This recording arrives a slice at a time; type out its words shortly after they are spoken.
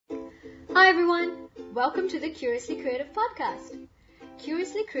Hi everyone! Welcome to the Curiously Creative podcast.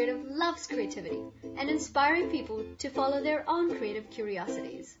 Curiously Creative loves creativity and inspiring people to follow their own creative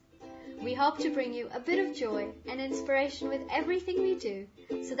curiosities. We hope to bring you a bit of joy and inspiration with everything we do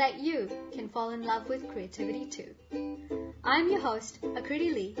so that you can fall in love with creativity too. I'm your host,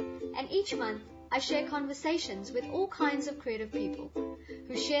 Akriti Lee, and each month I share conversations with all kinds of creative people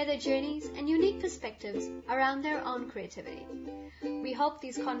who share their journeys and unique perspectives around their own creativity. We hope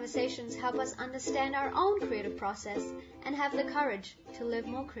these conversations help us understand our own creative process and have the courage to live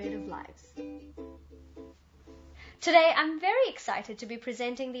more creative lives. Today I'm very excited to be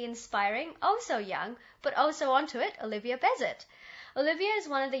presenting the inspiring, oh so young, but also onto it, Olivia Bezet. Olivia is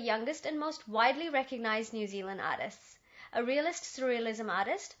one of the youngest and most widely recognized New Zealand artists. A realist surrealism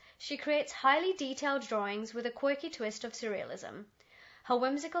artist, she creates highly detailed drawings with a quirky twist of surrealism. Her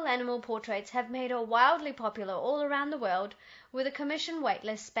whimsical animal portraits have made her wildly popular all around the world, with a commission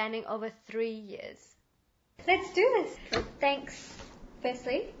waitlist spanning over 3 years. Let's do this. Thanks,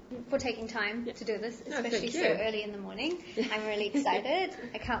 firstly, for taking time to do this, especially so early in the morning. I'm really excited.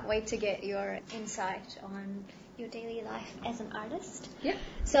 I can't wait to get your insight on your daily life as an artist. Yeah.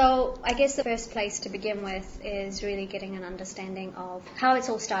 So I guess the first place to begin with is really getting an understanding of how it's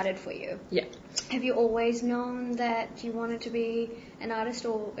all started for you. Yeah. Have you always known that you wanted to be an artist,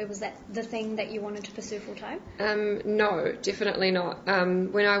 or was that the thing that you wanted to pursue full time? No, definitely not.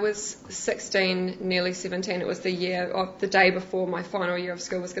 When I was 16, nearly 17, it was the day before my final year of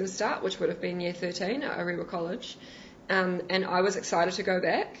school was going to start, which would have been year 13 at Orewa College. And I was excited to go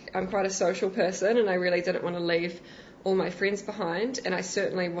back. I'm quite a social person and I really didn't want to leave all my friends behind, and I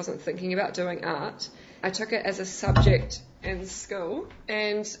certainly wasn't thinking about doing art. I took it as a subject in school,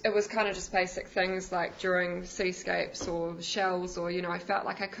 and it was kind of just basic things like drawing seascapes or shells, or, I felt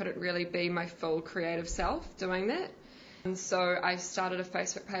like I couldn't really be my full creative self doing that. And so I started a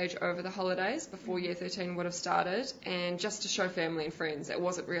Facebook page over the holidays before year 13 would have started, and just to show family and friends. It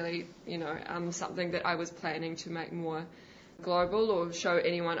wasn't really, something that I was planning to make more global or show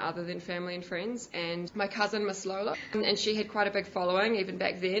anyone other than family and friends. And my cousin, Miss Lola, and she had quite a big following even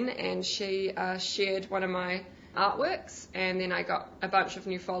back then, and she shared one of my artworks, and then I got a bunch of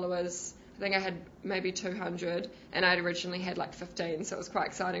new followers. I think I had maybe 200, and I'd originally had like 15, so it was quite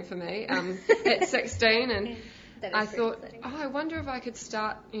exciting for me at 16. And I thought, I wonder if I could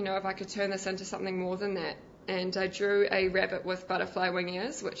start, if I could turn this into something more than that. And I drew a rabbit with butterfly wing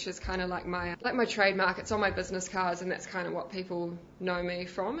ears, which is kind of like my trademark. It's on my business cards, and that's kind of what people know me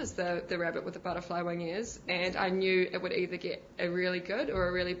from, is the rabbit with the butterfly wing ears. And I knew it would either get a really good or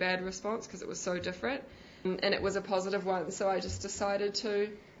a really bad response because it was so different. And it was a positive one, so I just decided to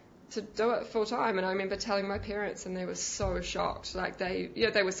do it full time. And I remember telling my parents, and they were so shocked. Like they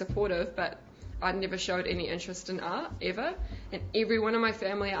were supportive, but I'd never showed any interest in art ever, and every one of my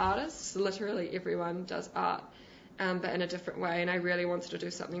family are artists. Literally everyone does art, but in a different way, and I really wanted to do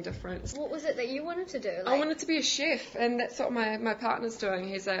something different. What was it that you wanted to do? I wanted to be a chef, and that's what my partner's doing.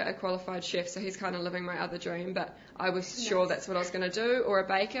 He's a qualified chef, so he's kind of living my other dream, but I was sure that's what I was going to do. Or a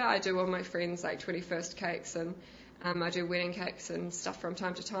baker. I do all my friends' like 21st cakes, and I do wedding cakes and stuff from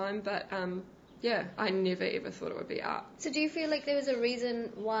time to time, but I never ever thought it would be art. So do you feel like there was a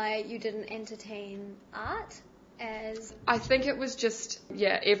reason why you didn't entertain art as... I think it was just,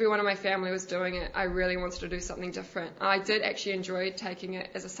 everyone in my family was doing it. I really wanted to do something different. I did actually enjoy taking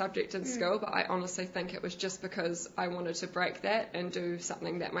it as a subject in school, but I honestly think it was just because I wanted to break that and do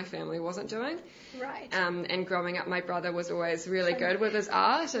something that my family wasn't doing. Right. And growing up, my brother was always really good with his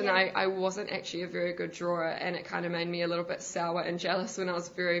art, and I wasn't actually a very good drawer, and it kind of made me a little bit sour and jealous when I was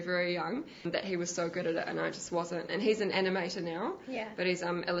very, very young that he was so good at it and I just wasn't. And he's an animator now, but he's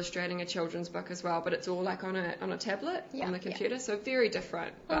illustrating a children's book as well, but it's all like on a tablet on the computer, so very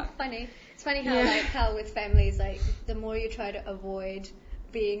different. But funny. It's funny how how with families, like the more you try to avoid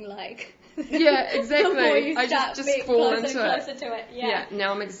being like exactly. the more you I just fall closer to it.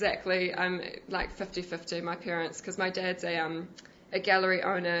 Now I'm like 50-50. My parents, because my dad's a gallery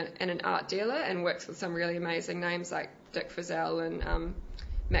owner and an art dealer and works with some really amazing names like Dick Frizzell and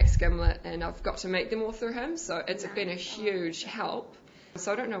Max Gimlet, and I've got to meet them all through him, so it's been a huge help.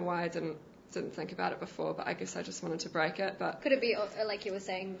 So I don't know why I didn't think about it before, but I guess I just wanted to break it. But could it be like you were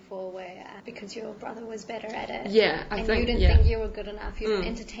saying before, where because your brother was better at it, I think you didn't think you were good enough, you didn't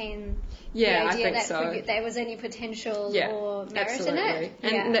entertain the idea that there was any potential or merit in it?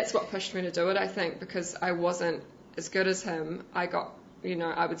 And that's what pushed me to do it, I think, because I wasn't as good as him. I got,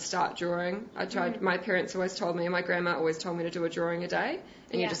 I would start drawing. I tried. My parents always told me, and my grandma always told me to do a drawing a day,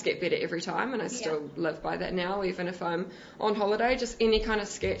 and you just get better every time, and I still live by that now, even if I'm on holiday, just any kind of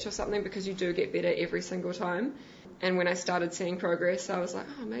sketch or something, because you do get better every single time. And when I started seeing progress, I was like,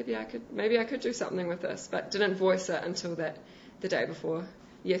 oh, maybe I could do something with this, but didn't voice it until the day before,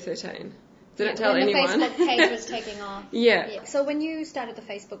 year 13. Didn't tell anyone. When the Facebook page was taking off. Yeah. So when you started the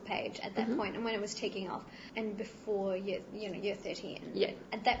Facebook page at that point, and when it was taking off, and before year 13,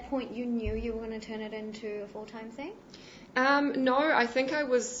 at that point you knew you were going to turn it into a full-time thing? No, I think I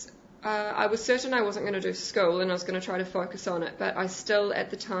was certain I wasn't going to do school, and I was going to try to focus on it, but I still at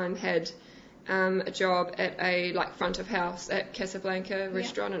the time had a job at a front of house at Casablanca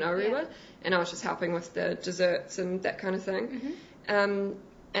restaurant in Orewa, and I was just helping with the desserts and that kind of thing.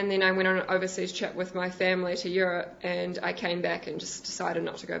 And then I went on an overseas trip with my family to Europe, and I came back and just decided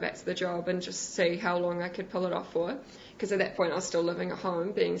not to go back to the job and just see how long I could pull it off for, because at that point I was still living at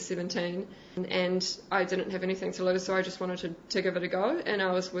home, being 17, and I didn't have anything to lose, so I just wanted to give it a go. And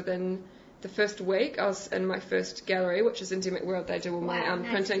I was within the first week, I was in my first gallery, which is Endemic World. They do all my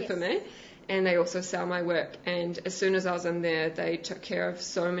printing for me, and they also sell my work. And as soon as I was in there, they took care of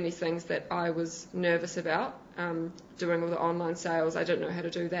so many things that I was nervous about. Doing all the online sales, I didn't know how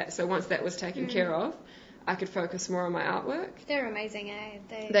to do that. So once that was taken care of, I could focus more on my artwork. They're amazing,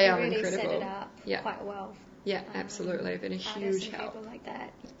 eh? They are really incredible. Set it up quite well. Yeah, absolutely. They've been a huge help. People like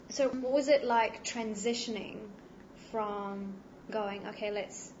that. So what was it like transitioning from going, okay,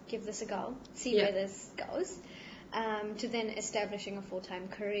 let's give this a go, see where this goes, to then establishing a full-time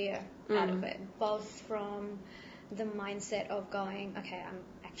career out of it, both from the mindset of going, okay, I'm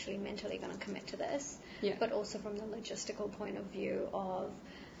actually mentally going to commit to this, but also from the logistical point of view of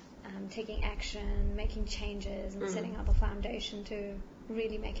taking action, making changes, and setting up a foundation to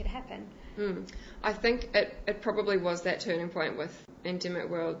really make it happen. I think it probably was that turning point with Endemic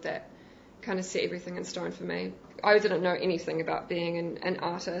World that kind of set everything in stone for me. I didn't know anything about being an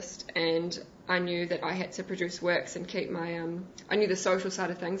artist, and I knew that I had to produce works and keep my I knew the social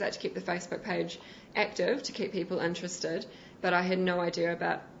side of things. I had to keep the Facebook page active to keep people interested, but I had no idea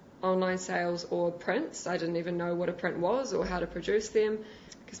about online sales or prints. I didn't even know what a print was or how to produce them,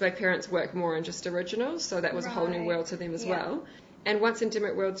 because my parents work more in just originals, so that was a whole new world to them as well. And once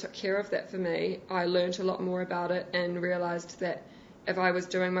Endemic World took care of that for me, I learned a lot more about it and realised that if I was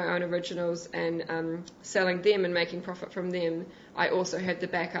doing my own originals and selling them and making profit from them, I also had the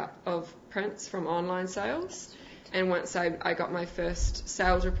backup of prints from online sales. And once I got my first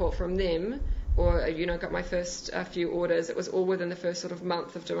sales report from them, or got my first few orders, it was all within the first sort of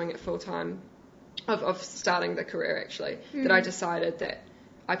month of doing it full time, of starting the career actually, that I decided that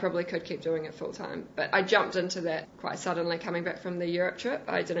I probably could keep doing it full time. But I jumped into that quite suddenly coming back from the Europe trip.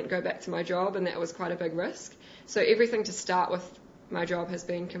 I didn't go back to my job, and that was quite a big risk. So everything to start with my job has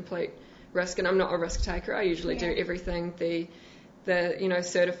been complete risk, and I'm not a risk taker. I usually do everything the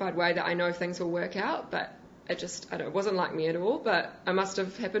certified way that I know things will work out, but it wasn't like me at all, but it must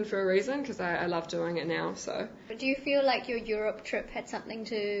have happened for a reason, because I love doing it now. So. But do you feel like your Europe trip had something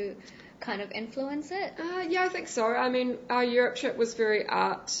to kind of influence it? Yeah, I think so. I mean, our Europe trip was very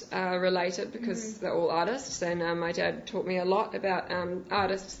art related, because they're all artists, and my dad taught me a lot about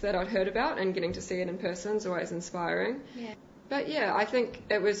artists that I'd heard about, and getting to see it in person is always inspiring. Yeah. But yeah, I think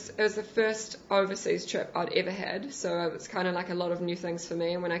it was the first overseas trip I'd ever had, so it was kind of like a lot of new things for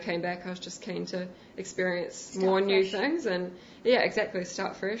me, and when I came back I was just keen to experience more new things, and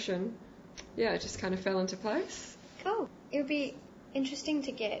start fresh, and it just kind of fell into place. Cool. It would be interesting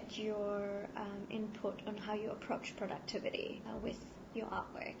to get your input on how you approach productivity with your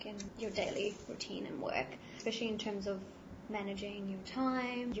artwork and your daily routine and work, especially in terms of managing your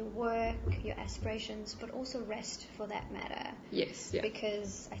time, your work, your aspirations, but also rest for that matter. Yes, yeah.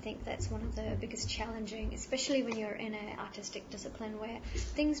 Because I think that's one of the biggest challenging, especially when you're in an artistic discipline where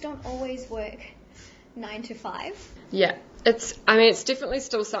things don't always work 9 to 5. Yeah, it's definitely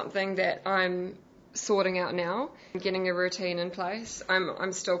still something that I'm sorting out now, getting a routine in place.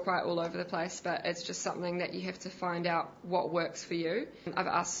 I'm still quite all over the place, but it's just something that you have to find out what works for you. I've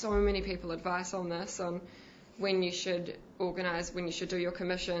asked so many people advice on this, on when you should organise, when you should do your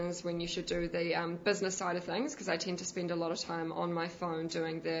commissions, when you should do the business side of things, because I tend to spend a lot of time on my phone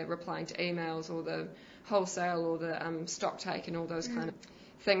doing the replying to emails or the wholesale or the stock take and all those kind of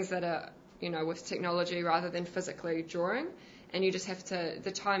things that are, with technology rather than physically drawing. And you just have to,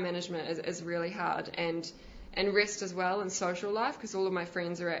 the time management is really hard, and rest as well, and social life, because all of my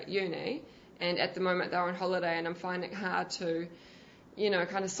friends are at uni, and at the moment they're on holiday, and I'm finding it hard to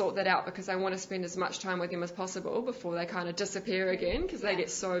kind of sort that out, because I want to spend as much time with them as possible before they kind of disappear again, because they get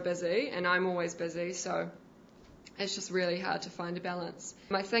so busy, and I'm always busy, so it's just really hard to find a balance.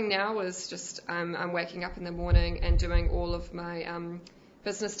 My thing now is just I'm waking up in the morning and doing all of my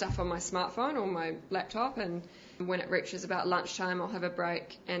business stuff on my smartphone or my laptop, and When it reaches about lunchtime, I'll have a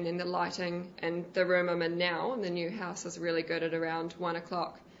break, and then the lighting in the room I'm in now in the new house is really good at around 1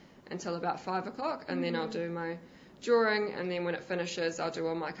 o'clock until about 5 o'clock, and then I'll do my drawing, and then when it finishes I'll do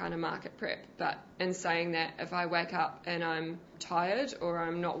all my kind of market prep. But in saying that, if I wake up and I'm tired or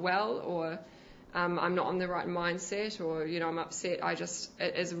I'm not well or I'm not in the right mindset or I'm upset,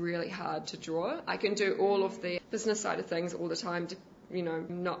 it is really hard to draw. I can do all of the business side of things all the time,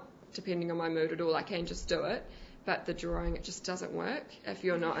 not depending on my mood at all. I can just do it, but the drawing, it just doesn't work. If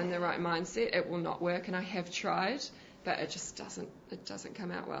you're not in the right mindset, it will not work, and I have tried, but it just doesn't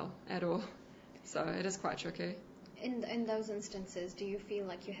come out well at all. So it is quite tricky. In those instances, do you feel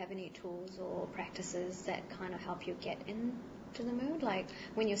like you have any tools or practices that kind of help you get into the mood? Like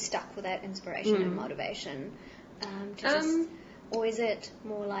when you're stuck with that inspiration and motivation, or is it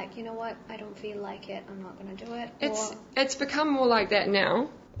more like, you know what, I don't feel like it, I'm not going to do it? It's become more like that now.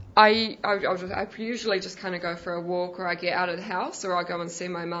 I usually just kind of go for a walk, or I get out of the house, or I go and see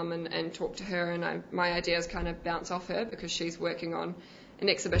my mum and talk to her, and my ideas kind of bounce off her because she's working on an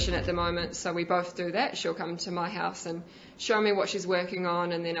exhibition at the moment, so we both do that. She'll come to my house and show me what she's working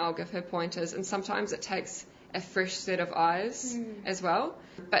on, and then I'll give her pointers, and sometimes it takes a fresh set of eyes as well.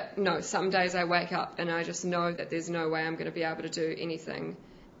 But no, some days I wake up and I just know that there's no way I'm going to be able to do anything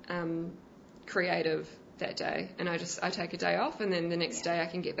creative that day, and I take a day off, and then the next day I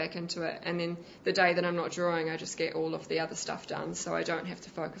can get back into it, and then the day that I'm not drawing, I just get all of the other stuff done, so I don't have to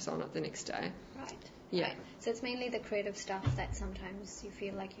focus on it the next day. Right. Yeah. Right. So it's mainly the creative stuff that sometimes you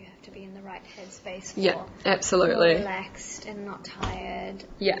feel like you have to be in the right headspace for. Yeah, absolutely. Relaxed and not tired.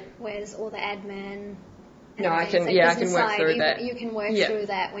 Yeah. Whereas all the admin. No, I can work through that. You can work through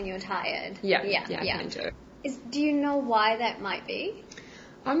that when you're tired. Yeah. I can do it. Do you know why that might be?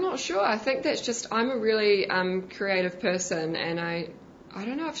 I'm not sure. I think that's just, I'm a really creative person, and I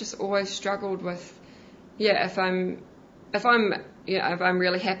don't know, I've just always struggled with, if I'm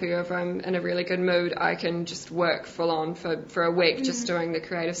really happy or if I'm in a really good mood, I can just work full on for a week just doing the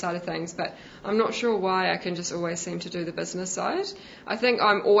creative side of things. But I'm not sure why I can just always seem to do the business side. I think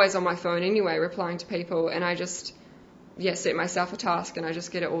I'm always on my phone anyway, replying to people, and I just set myself a task and I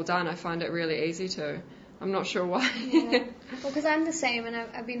just get it all done. I find it really easy to. I'm not sure why. Yeah. Well, because I'm the same, and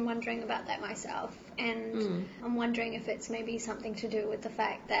I've been wondering about that myself, and I'm wondering if it's maybe something to do with the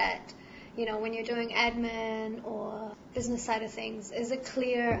fact that, when you're doing admin or business side of things, is a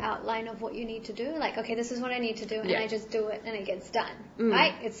clear outline of what you need to do. Like, okay, this is what I need to do, and I just do it, and it gets done,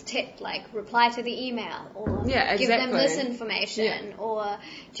 right? It's ticked, like reply to the email, or give them this information, or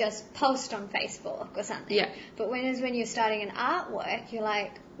just post on Facebook or something. Yeah. But when you're starting an artwork, you're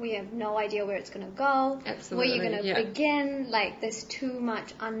like, we have no idea where it's going to go, where you're going to begin. Like, there's too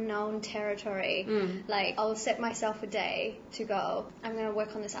much unknown territory. Like, I'll set myself a day to go, I'm going to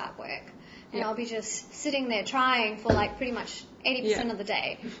work on this artwork. And I'll be just sitting there trying for like pretty much 80% of the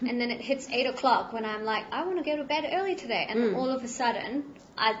day. And then it hits 8 o'clock when I'm like, I want to go to bed early today. And then all of a sudden,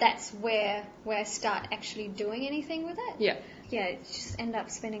 that's where I start actually doing anything with it. Yeah. Yeah, just end up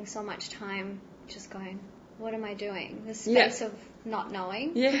spending so much time just going, what am I doing? The space of not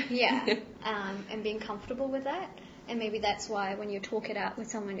knowing. And being comfortable with that. And maybe that's why when you talk it out with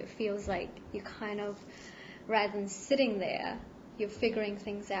someone, it feels like you kind of, rather than sitting there, you're figuring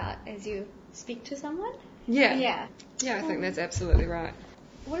things out as you speak to someone. Yeah, I think that's absolutely right.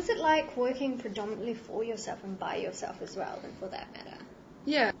 What is it like working predominantly for yourself and by yourself as well, and for that matter?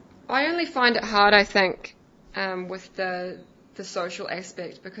 Yeah, I only find it hard, I think, with the social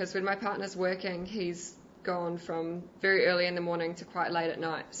aspect, because when my partner's working, he's gone from very early in the morning to quite late at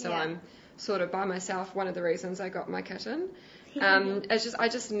night, so I'm sort of by myself. One of the reasons I got my kitten. I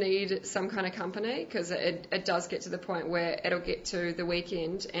just need some kind of company, because it does get to the point where it'll get to the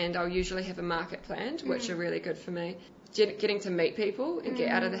weekend and I'll usually have a market planned, which are really good for me. Getting to meet people and get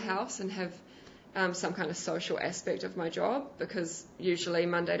out of the house and have some kind of social aspect of my job, because usually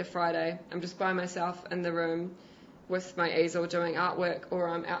Monday to Friday I'm just by myself in the room with my easel doing artwork, or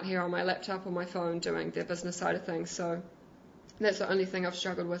I'm out here on my laptop or my phone doing the business side of things. So that's the only thing I've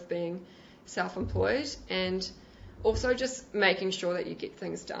struggled with, being self-employed, and also just making sure that you get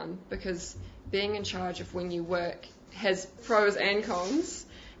things done, because being in charge of when you work has pros and cons.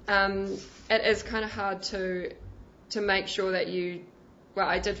 It is kind of hard to make sure that well,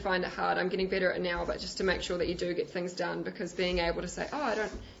 I did find it hard. I'm getting better at it now, but just to make sure that you do get things done, because being able to say, I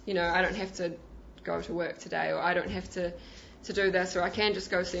don't have to go to work today, or I don't have to do this, or I can just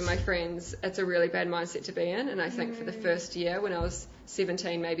go see my friends, it's a really bad mindset to be in. And I think for the first year, when I was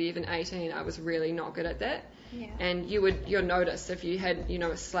 17, maybe even 18, I was really not good at that. Yeah. And you'll notice if you had,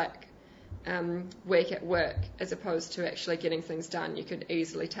 a slack week at work, as opposed to actually getting things done. You could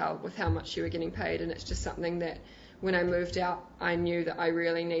easily tell with how much you were getting paid, and it's just something that when I moved out, I knew that I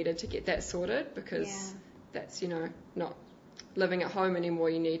really needed to get that sorted, because that's, not living at home anymore.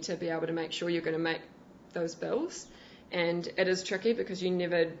 You need to be able to make sure you're going to make those bills, and it is tricky because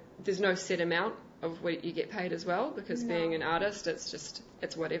there's no set amount of what you get paid as well, because being an artist,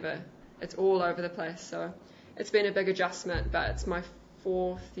 it's whatever. It's all over the place. So it's been a big adjustment, but it's my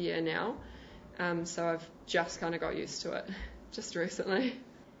 4th year now. So I've just kind of got used to it just recently.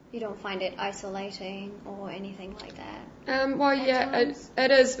 You don't find it isolating or anything like that?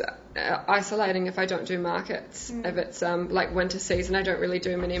 It is isolating if I don't do markets. If it's like winter season, I don't really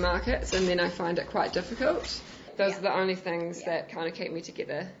do many markets, and then I find it quite difficult. Those are the only things that kind of keep me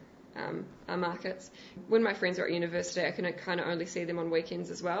together, are markets. When my friends are at university, I can kind of only see them on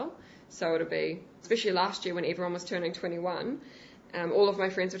weekends as well. So it'll be, especially last year when everyone was turning 21, all of my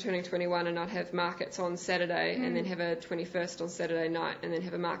friends were turning 21, and I'd have markets on Saturday and then have a 21st on Saturday night and then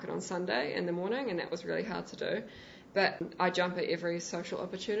have a market on Sunday in the morning, and that was really hard to do. But I jump at every social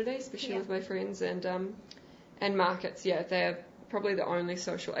opportunity, especially with my friends, and markets, they're probably the only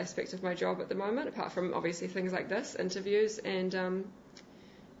social aspect of my job at the moment, apart from obviously things like this, interviews, and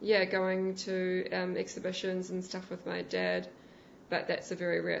going to exhibitions and stuff with my dad. But that's a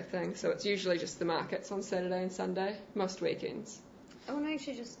very rare thing, so it's usually just the markets on Saturday and Sunday, most weekends. I want to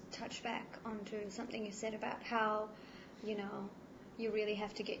actually just touch back onto something you said about how, you really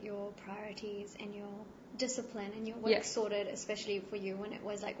have to get your priorities and your discipline and your work sorted, especially for you when it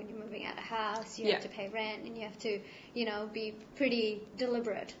was like when you're moving out of house, you have to pay rent, and you have to, be pretty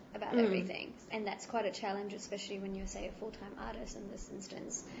deliberate about everything. And that's quite a challenge, especially when you're, say, a full-time artist in this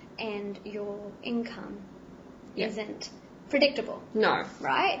instance, and your income isn't predictable. No.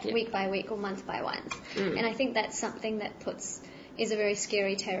 Right? Yeah. Week by week or month by month. And I think that's something that is a very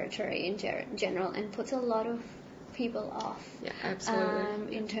scary territory in general, and puts a lot of people off. Yeah,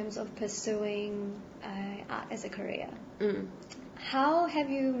 absolutely. In terms of pursuing art as a career. How have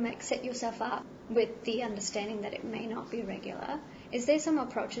you set yourself up with the understanding that it may not be regular? Is there some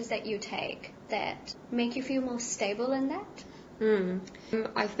approaches that you take that make you feel more stable in that?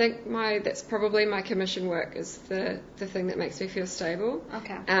 I think that's probably my commission work is the thing that makes me feel stable.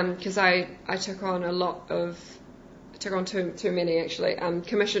 Okay. Because I took on too many actually,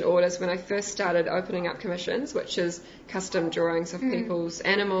 commission orders when I first started opening up commissions, which is custom drawings of people's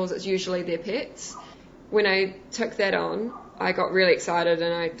animals. It's usually their pets. When I took that on, I got really excited,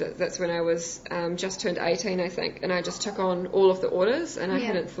 and that's when I was just turned 18, I think, and I just took on all of the orders, and I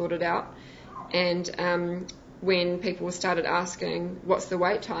hadn't thought it out. And when people started asking what's the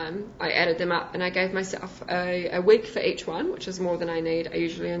wait time, I added them up, and I gave myself a week for each one, which is more than I need. I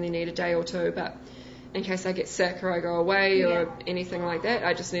usually only need a day or two, but in case I get sick or I go away or anything like that,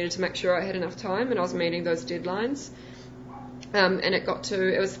 I just needed to make sure I had enough time and I was meeting those deadlines. And it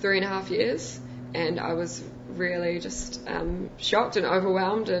was 3.5 years, and I was really just shocked and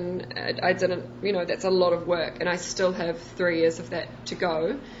overwhelmed, and I didn't, that's a lot of work, and I still have 3 years of that to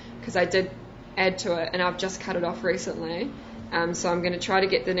go, because I did add to it, and I've just cut it off recently. So I'm going to try to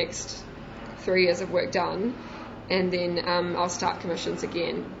get the next 3 years of work done, and then I'll start commissions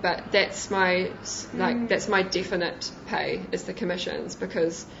again. But that's my definite pay is the commissions,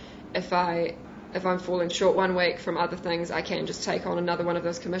 because if I'm falling short one week from other things, I can just take on another one of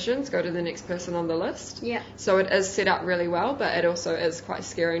those commissions, go to the next person on the list. Yeah. So it is set up really well, but it also is quite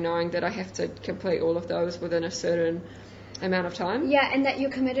scary knowing that I have to complete all of those within a certain amount of time. Yeah, and that you're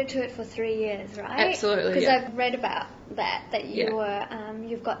committed to it for 3 years, right? Absolutely. Because I've read about that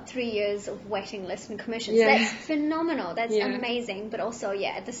you've got 3 years of waiting list and commissions. Yeah. That's phenomenal. That's amazing. But also,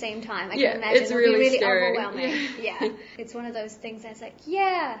 at the same time, I can imagine it's it'll really be really scary. overwhelming. Yeah. It's one of those things that's like,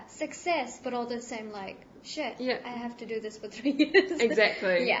 success, but all the same, like, shit, I have to do this for 3 years.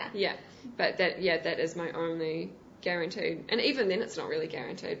 Exactly. Yeah. But that is my only guaranteed. And even then it's not really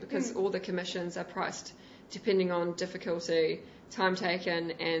guaranteed, because all the commissions are priced depending on difficulty, time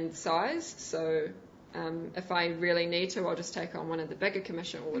taken, and size. So if I really need to, I'll just take on one of the bigger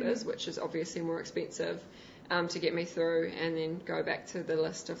commission orders, which is obviously more expensive, to get me through, and then go back to the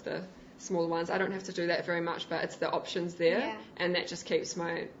list of the smaller ones. I don't have to do that very much, but it's the options there, and that just keeps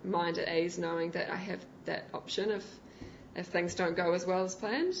my mind at ease knowing that I have that option if things don't go as well as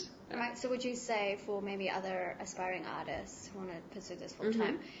planned. Right, so would you say for maybe other aspiring artists who want to pursue this full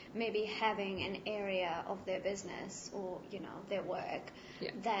time, maybe having an area of their business or, their work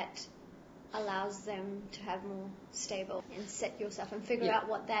that allows them to have more stable and set yourself and figure out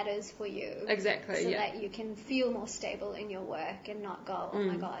what that is for you. Exactly, so that you can feel more stable in your work and not go, oh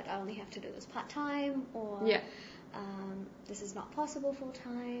my God, I only have to do this part-time, or this is not possible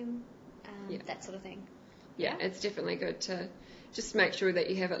full-time. that sort of thing. Yeah, it's definitely good to just make sure that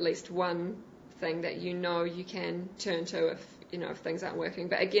you have at least one thing that you can turn to if things aren't working.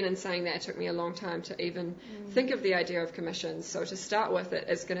 But again, in saying that, it took me a long time to even think of the idea of commissions. So to start with, it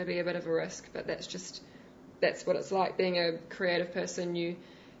is going to be a bit of a risk, but that's what it's like being a creative person.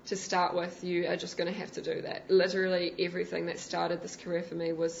 To start with, you are just going to have to do that. Literally everything that started this career for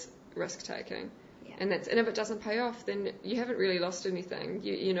me was risk taking. Yeah. And if it doesn't pay off, then you haven't really lost anything.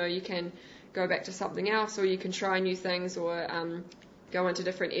 You can go back to something else, or you can try new things, or go into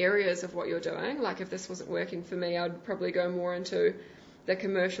different areas of what you're doing. Like if this wasn't working for me, I'd probably go more into the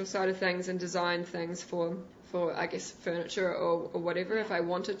commercial side of things and design things for I guess furniture or whatever if I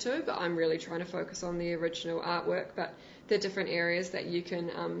wanted to, but I'm really trying to focus on the original artwork. But there are different areas that you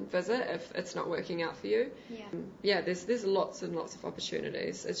can visit if it's not working out for you. There's lots and lots of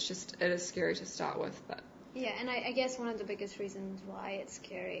opportunities. It is scary to start with, but yeah, and I guess one of the biggest reasons why it's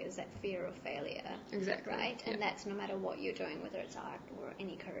scary is that fear of failure. Exactly. Right? And that's no matter what you're doing, whether it's art or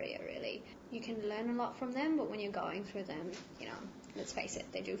any career, really. You can learn a lot from them, but when you're going through them, let's face it,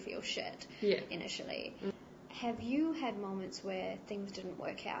 they do feel shit initially. Have you had moments where things didn't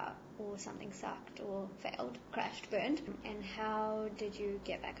work out, or something sucked, or failed, crashed, burned? And how did you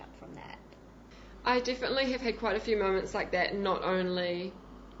get back up from that? I definitely have had quite a few moments like that, not only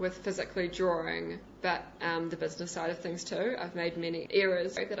with physically drawing, but the business side of things too. I've made many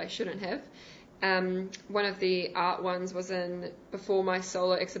errors that I shouldn't have. One of the art ones was before my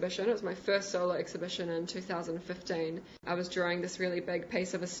solo exhibition. It was my first solo exhibition in 2015. I was drawing this really big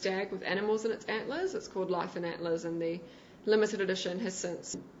piece of a stag with animals in its antlers. It's called Life in Antlers, and the limited edition has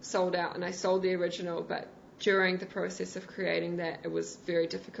since sold out, and I sold the original, but during the process of creating that, it was very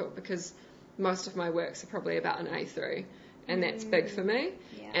difficult because most of my works are probably about an A3, and that's big for me.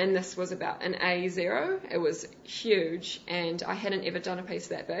 And this was about an A0. It was huge, and I hadn't ever done a piece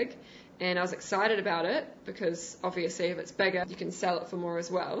that big. And I was excited about it because obviously if it's bigger, you can sell it for more as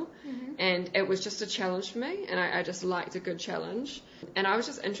well. And it was just a challenge for me, and I just liked a good challenge. And I was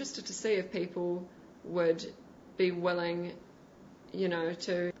just interested to see if people would be willing,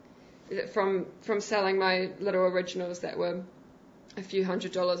 from selling my little originals that were a few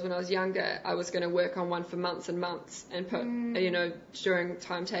 $100s when I was younger, I was going to work on one for months and months and put, during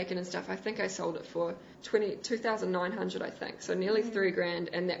time taken and stuff. I think I sold it for $2,900, I think, so nearly $3,000,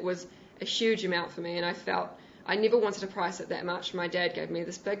 and that was a huge amount for me, and I never wanted to price it that much. My dad gave me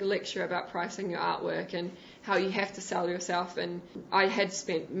this big lecture about pricing your artwork and how you have to sell yourself, and I had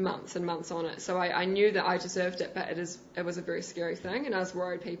spent months and months on it, so I knew that I deserved it, but it was a very scary thing, and I was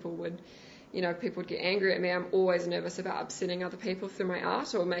worried people would get angry at me. I'm always nervous about upsetting other people through my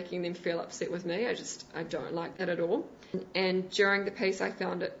art or making them feel upset with me. I don't like that at all. And during the piece, I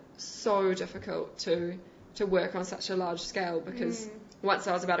found it so difficult to work on such a large scale because once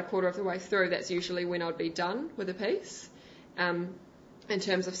I was about a quarter of the way through, that's usually when I'd be done with a piece in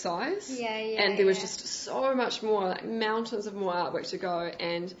terms of size. And there was just so much more, like mountains of more artwork to go.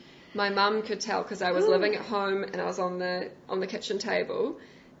 And my mum could tell because I was living at home and I was on the kitchen table.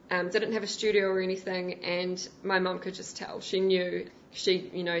 Didn't have a studio or anything, and my mum could just tell. She knew.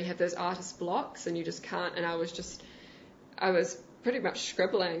 You have those artist blocks and you just can't, and I was pretty much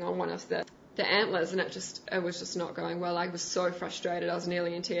scribbling on one of the antlers, and it was just not going well. I was so frustrated, I was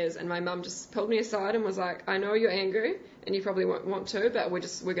nearly in tears, and my mum just pulled me aside and was like, I know you're angry and you probably won't want to, but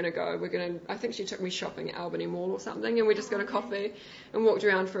we're going to go. I think she took me shopping at Albany Mall or something, and we just got a coffee and walked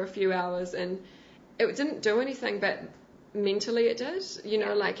around for a few hours, and it didn't do anything, but mentally it did,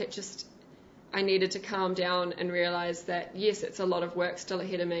 I needed to calm down and realise that yes, it's a lot of work still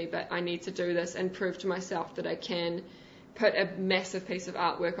ahead of me, but I need to do this and prove to myself that I can put a massive piece of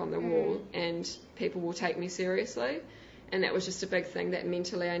artwork on the wall and people will take me seriously. And that was just a big thing that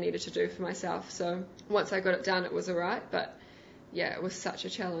mentally I needed to do for myself. So once I got it done, it was alright, but yeah, it was such a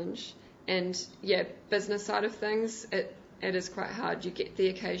challenge. And yeah, business side of things, it is quite hard. You get the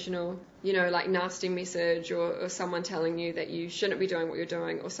occasional, nasty message or someone telling you that you shouldn't be doing what you're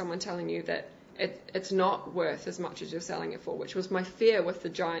doing, or someone telling you that it's not worth as much as you're selling it for, which was my fear with the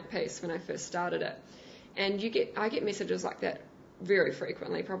giant piece when I first started it. And I get messages like that very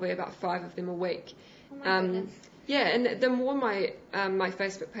frequently, probably about 5 of them a week. Oh my goodness. Yeah, and the more my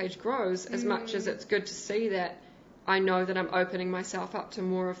Facebook page grows, as much as it's good to see that, I know that I'm opening myself up to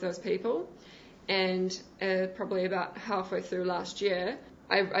more of those people. And probably about halfway through last year,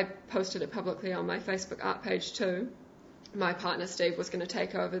 I posted it publicly on my Facebook art page too. My partner Steve was going to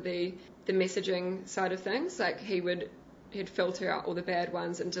take over the messaging side of things. Like he'd filter out all the bad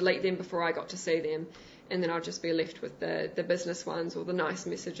ones and delete them before I got to see them, and then I'd just be left with the business ones or the nice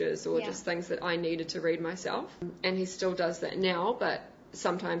messages or just things that I needed to read myself. And he still does that now, but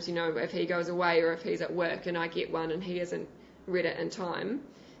sometimes, if he goes away or if he's at work and I get one and he hasn't read it in time,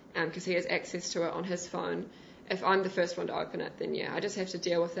 because he has access to it on his phone, if I'm the first one to open it, then I just have to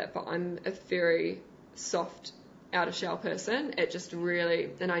deal with it. But I'm a very soft, outer shell person. It just really,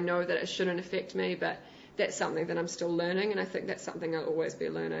 and I know that it shouldn't affect me, but that's something that I'm still learning, and I think that's something I'll always be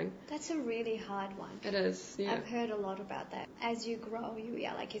learning. That's a really hard one. It is, yeah. I've heard a lot about that. As you grow,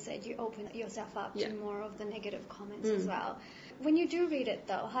 like you said, you open yourself up to more of the negative comments as well. When you do read it,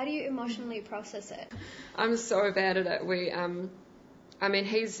 though, how do you emotionally process it? I'm so bad at it.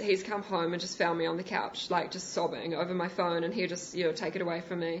 He's come home and just found me on the couch, like just sobbing over my phone, and he'll just, take it away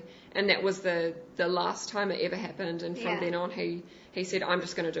from me. And that was the last time it ever happened. And from then on, he said, I'm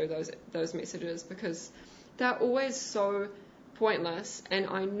just going to do those messages because they're always so pointless. And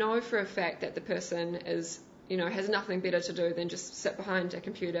I know for a fact that the person is, has nothing better to do than just sit behind a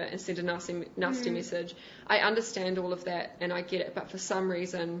computer and send a nasty message. I understand all of that and I get it, but for some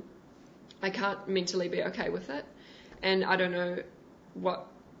reason, I can't mentally be okay with it. And I don't know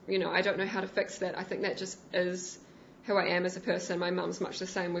I don't know how to fix that. I think that just is who I am as a person. My mum's much the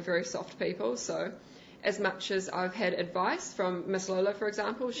same. We're very soft people. So as much as I've had advice from Miss Lola, for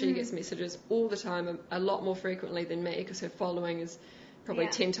example, she gets messages all the time, a lot more frequently than me because her following is probably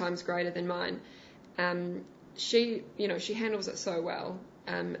 10 times greater than mine. She handles it so well.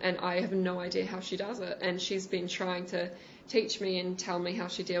 And I have no idea how she does it. And she's been trying to teach me and tell me how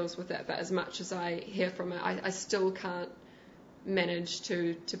she deals with it. But as much as I hear from her, I still can't manage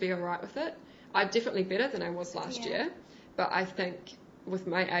to be alright with it. I'm definitely better than I was last year, but I think with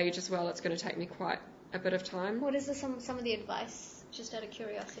my age as well, it's going to take me quite a bit of time. What is some of the advice, just out of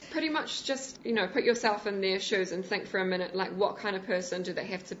curiosity? Pretty much just, put yourself in their shoes and think for a minute, like what kind of person do they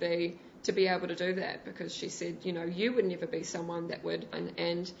have to be able to do that? Because she said, you would never be someone that would,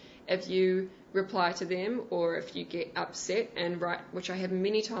 and if you reply to them or if you get upset and write, which I have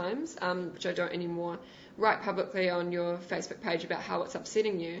many times, which I don't anymore, write publicly on your Facebook page about how it's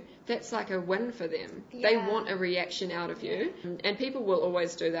upsetting you, that's like a win for them. Yeah. They want a reaction out of you, and people will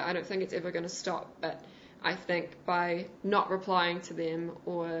always do that. I don't think it's ever going to stop, but I think by not replying to them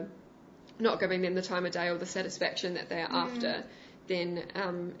or not giving them the time of day or the satisfaction that they are after, then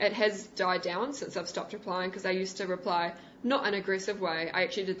it has died down since I've stopped replying, because I used to reply not in an aggressive way. I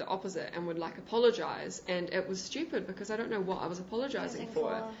actually did the opposite and would apologise, and it was stupid because I don't know what I was apologising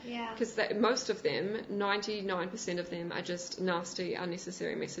for. Because most of them, 99% of them, are just nasty,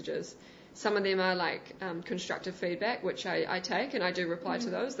 unnecessary messages. Some of them are constructive feedback, which I take, and I do reply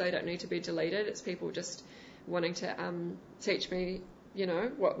to those. They don't need to be deleted. It's people just wanting to teach me,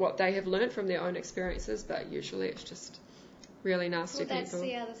 what they have learnt from their own experiences, but usually it's just really nasty people. That's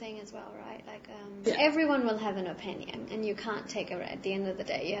the other thing as well, right? Everyone will have an opinion, and you can't take it. At the end of the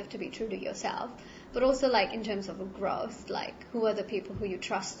day, you have to be true to yourself. But also, in terms of a growth, who are the people who you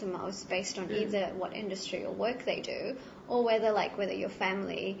trust the most based on either what industry or work they do, or whether your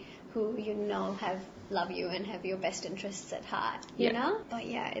family, who love you and have your best interests at heart, you know? But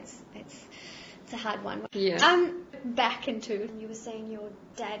it's a hard one. Yeah. Back into, you were saying your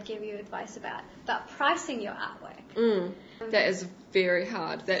dad gave you advice about pricing your artwork. That is very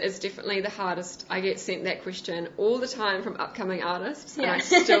hard. That is definitely the hardest. I get sent that question all the time from upcoming artists, and I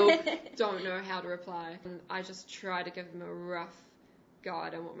still don't know how to reply. And I just try to give them a rough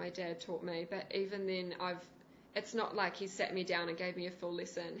guide on what my dad taught me, but even then it's not like he sat me down and gave me a full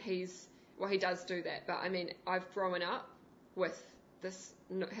lesson. He does do that, but I've grown up with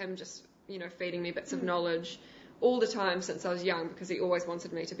him just feeding me bits of knowledge all the time since I was young, because he always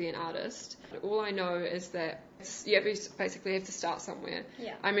wanted me to be an artist. All I know is that you basically have to start somewhere.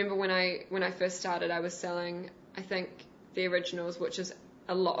 Yeah. I remember when I first started, I was selling, I think, the originals, which is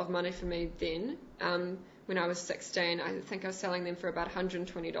a lot of money for me then. When I was 16, I think I was selling them for about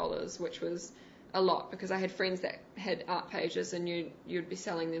 $120, which was a lot, because I had friends that had art pages, and you'd be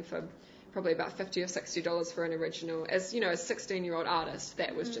selling them for probably about $50 or $60 for an original. As a 16-year-old artist,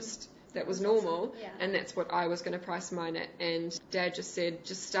 that was just... That was normal, and that's what I was going to price mine at. And Dad just said,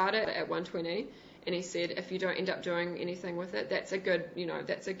 just start it at $120. And he said, if you don't end up doing anything with it, that's a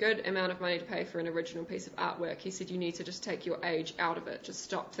good amount of money to pay for an original piece of artwork. He said, you need to just take your age out of it. Just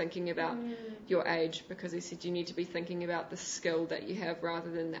stop thinking about your age, because he said you need to be thinking about the skill that you have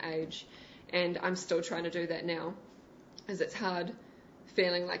rather than the age. And I'm still trying to do that now, as it's hard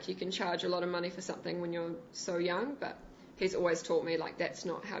feeling like you can charge a lot of money for something when you're so young, but he's always taught me that's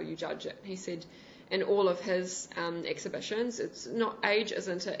not how you judge it. He said, in all of his exhibitions. It's not, age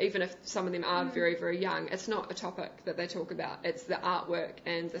isn't it, even if some of them are very, very young, it's not a topic that they talk about. It's the artwork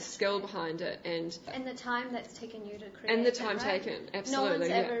and the skill behind it, and the time that's taken you to create. And the time it, right? taken, absolutely. No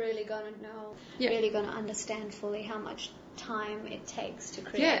one's ever really going to know, Yeah. really going to understand fully how much time it takes to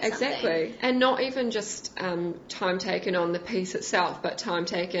create Yeah, something. exactly. And not even just time taken on the piece itself, but time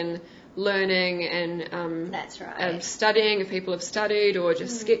taken learning and That's right. studying if people have studied, or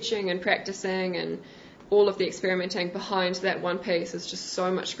just sketching and practicing, and all of the experimenting behind that one piece is just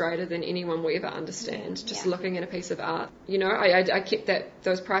so much greater than anyone will ever understand. Just looking at a piece of art, you know, I kept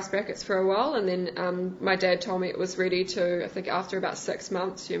those price brackets for a while, and then my dad told me it was ready to, I think after about 6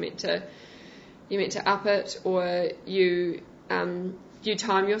 months, you're meant to up it, or you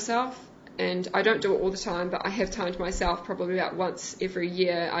time yourself. And I don't do it all the time, but I have timed myself probably about once every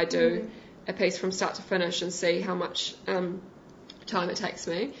year. I do a piece from start to finish and see how much time it takes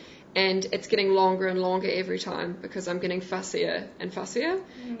me. And it's getting longer and longer every time because I'm getting fussier and fussier.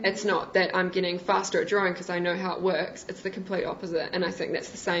 It's not that I'm getting faster at drawing because I know how it works. It's the complete opposite. And I think that's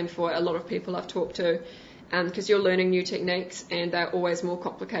the same for a lot of people I've talked to, because you're learning new techniques and they're always more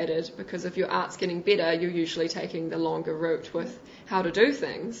complicated, because if your art's getting better, you're usually taking the longer route with how to do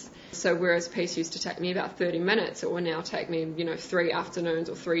things. So whereas a piece used to take me about 30 minutes, it will now take me, 3 afternoons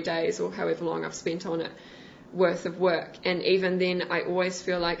or 3 days or however long I've spent on it worth of work. And even then, I always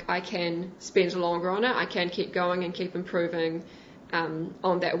feel like I can spend longer on it. I can keep going and keep improving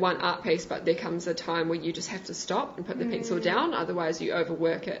on that one art piece, but there comes a time where you just have to stop and put the pencil down, otherwise you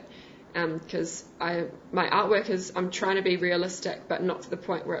overwork it. Because my artwork is, I'm trying to be realistic, but not to the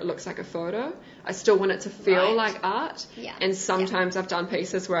point where it looks like a photo. I still want it to feel like art. Yeah. And sometimes I've done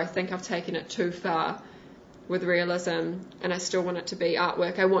pieces where I think I've taken it too far with realism, and I still want it to be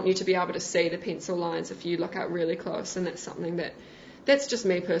artwork. I want you to be able to see the pencil lines if you look out really close, and that's something that's just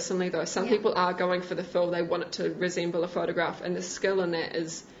me personally though. Some people are going for the fill, they want it to resemble a photograph, and the skill in that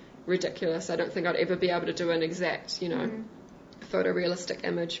is ridiculous. I don't think I'd ever be able to do an exact, photorealistic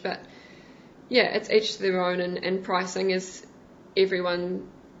image, but yeah, it's each to their own, and pricing is everyone's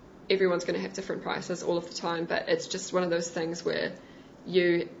going to have different prices all of the time, but it's just one of those things where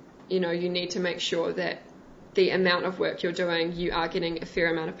you need to make sure that the amount of work you're doing, you are getting a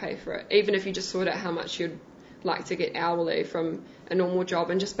fair amount of pay for it, even if you just sort out how much you'd like to get hourly from a normal job,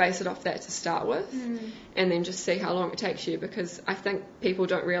 and just base it off that to start with, and then just see how long it takes you, because I think people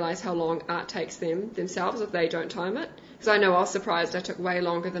don't realise how long art takes themselves if they don't time it. Because I know I was surprised I took way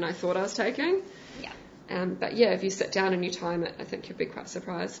longer than I thought I was taking. Yeah. But yeah, if you sit down and you time it, I think you'll be quite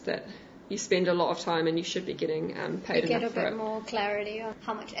surprised that you spend a lot of time and you should be getting paid enough for it. You get a bit more clarity on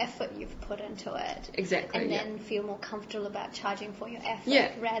how much effort you've put into it. Exactly. And then feel more comfortable about charging for your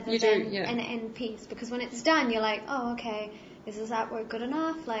effort rather you than do, an end piece. Because when it's done, you're like, oh, okay, is this artwork good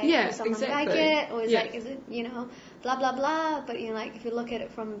enough? Like, does someone like it? Or is it, blah, blah, blah. But, if you look at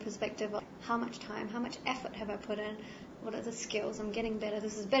it from a perspective of how much time, how much effort have I put in? What are the skills? I'm getting better.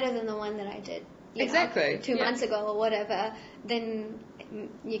 This is better than the one that I did, 2 months ago or whatever. Then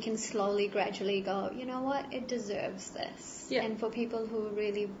you can slowly, gradually go, you know what? It deserves this. Yeah. And for people who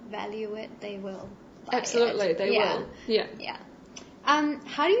really value it, they will buy Absolutely, it. they will. Yeah. Yeah.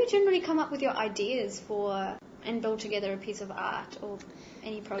 How do you generally come up with your ideas for and build together a piece of art or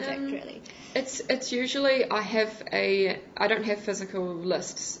any project really? It's usually I don't have physical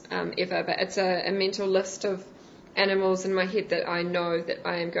lists ever, but it's a mental list of animals in my head that I know that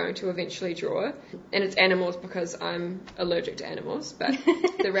I am going to eventually draw, and it's animals because I'm allergic to animals, but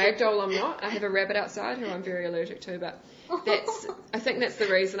the ragdoll I'm not. I have a rabbit outside who I'm very allergic to, but I think that's the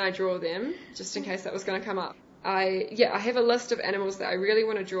reason I draw them, just in case that was going to come up. I have a list of animals that I really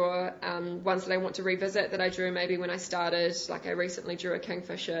want to draw, ones that I want to revisit that I drew maybe when I started. Like I recently drew a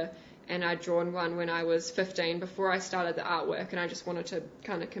kingfisher, and I'd drawn one when I was 15 before I started the artwork, and I just wanted to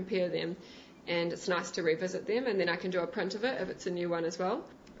kind of compare them, and it's nice to revisit them, and then I can do a print of it if it's a new one as well.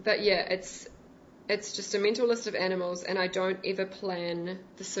 But yeah, it's just a mental list of animals, and I don't ever plan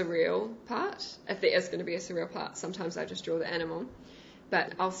the surreal part. If there is going to be a surreal part, sometimes I just draw the animal.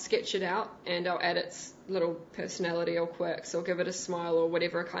 But I'll sketch it out and I'll add its little personality or quirks or give it a smile or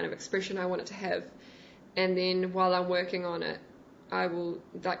whatever kind of expression I want it to have. And then while I'm working on it, I will,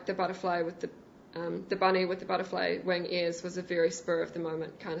 like the butterfly with the bunny with the butterfly wing ears was a very spur of the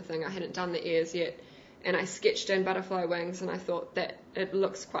moment kind of thing. I hadn't done the ears yet, and I sketched in butterfly wings, and I thought that it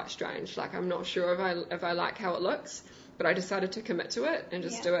looks quite strange. Like I'm not sure if I like how it looks, but I decided to commit to it and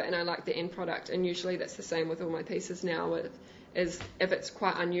just do it, and I like the end product. And usually that's the same with all my pieces now. Is if it's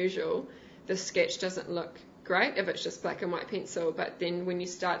quite unusual, the sketch doesn't look great if it's just black and white pencil, but then when you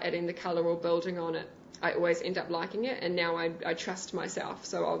start adding the colour or building on it, I always end up liking it, and now I trust myself,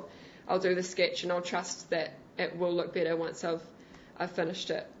 so I'll do the sketch and I'll trust that it will look better once I've finished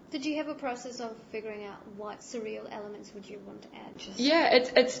it. Did you have a process of figuring out what surreal elements would you want to add? Yeah,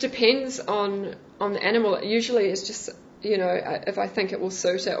 it depends on the animal. Usually it's just, you know, if I think it will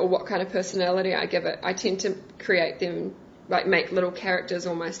suit it or what kind of personality I give it. I tend to create them, like make little characters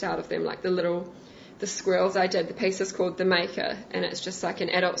almost out of them, like the squirrels I did. The piece is called The Maker, and it's just like an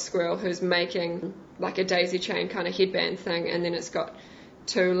adult squirrel who's making like a daisy chain kind of headband thing, and then it's got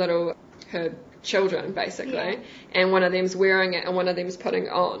two little her children basically, and one of them's wearing it and one of them's putting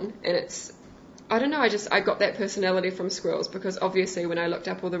it on, and it's, I don't know, I got that personality from squirrels, because obviously when I looked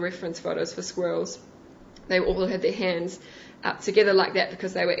up all the reference photos for squirrels, they all had their hands up together like that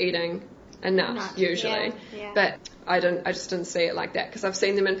because they were eating a nut usually. But I just didn't see it like that, because I've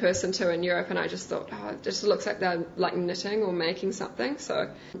seen them in person too in Europe, and I just thought, oh, it just looks like they're like knitting or making something.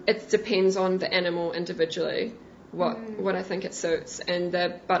 So it depends on the animal individually what I think it suits. And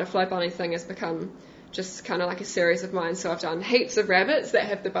the butterfly bunny thing has become just kind of like a series of mine. So I've done heaps of rabbits that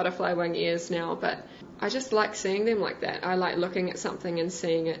have the butterfly wing ears now, but I just like seeing them like that. I like looking at something and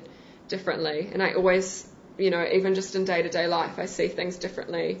seeing it differently, and I always, you know, even just in day-to-day life, I see things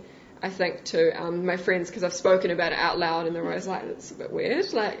differently. I think to my friends, because I've spoken about it out loud, and they're always like, it's a bit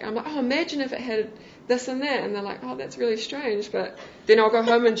weird. Like, I'm like, oh, imagine if it had this and that, and they're like, oh, that's really strange. But then I'll go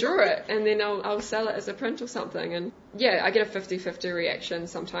home and draw it, and then I'll sell it as a print or something. And yeah, I get a 50-50 reaction.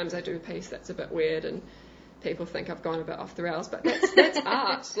 Sometimes I do a piece that's a bit weird, and people think I've gone a bit off the rails, but that's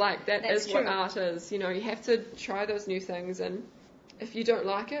art. Like, that's what art is. You know, you have to try those new things, and if you don't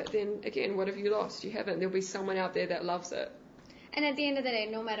like it, then again, what have you lost? You haven't. There'll be someone out there that loves it. And at the end of the day,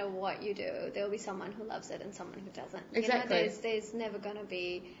 no matter what you do, there'll be someone who loves it and someone who doesn't. Exactly. You know, there's never going to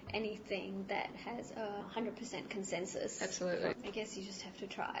be anything that has a 100% consensus. Absolutely. I guess you just have to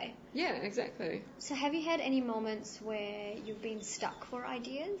try. Yeah, exactly. So have you had any moments where you've been stuck for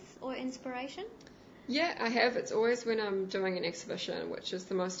ideas or inspiration? Yeah, I have. It's always when I'm doing an exhibition, which is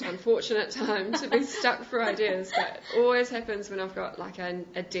the most unfortunate time to be stuck for ideas. But it always happens when I've got like a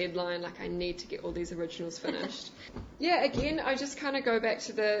deadline, like I need to get all these originals finished. Yeah, again, I just kind of go back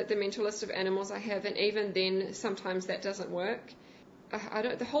to the mental list of animals I have, and even then, sometimes that doesn't work.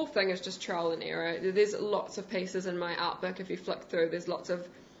 The whole thing is just trial and error. There's lots of pieces in my art book. If you flick through, there's lots of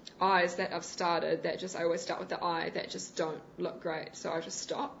eyes that I've started that just, I always start with the eye, that just don't look great. So I just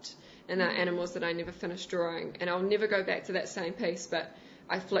stopped. And there are animals that I never finished drawing, and I'll never go back to that same piece, but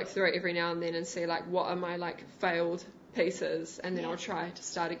I flick through it every now and then and see like what are my like failed pieces, and then I'll try to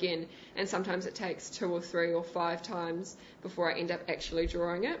start again. And sometimes it takes 2 or 3 or 5 times before I end up actually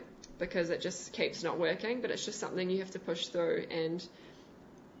drawing it, because it just keeps not working. But it's just something you have to push through, and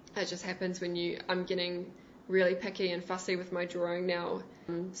it just happens when I'm getting really picky and fussy with my drawing now,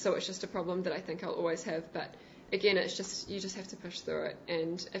 so it's just a problem that I think I'll always have. But again, it's just, you just have to push through it,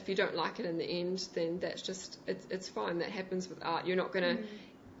 and if you don't like it in the end, then that's just, it's fine. That happens with art. You're not going to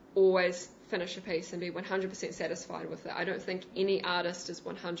always finish a piece and be 100% satisfied with it. I don't think any artist is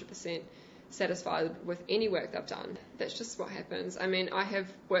 100% satisfied with any work they've done. That's just what happens. I mean, I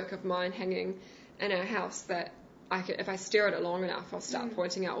have work of mine hanging in our house that if I stare at it long enough, I'll start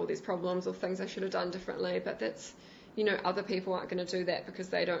pointing out all these problems or things I should have done differently. But that's, you know, other people aren't going to do that because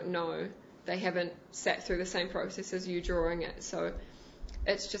they don't know. They haven't sat through the same process as you drawing it. So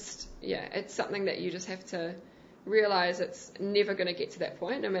it's just, yeah, it's something that you just have to realise it's never going to get to that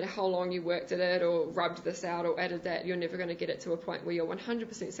point. No matter how long you worked at it or rubbed this out or added that, you're never going to get it to a point where you're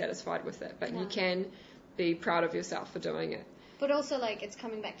 100% satisfied with it. But you can be proud of yourself for doing it. But also, like, it's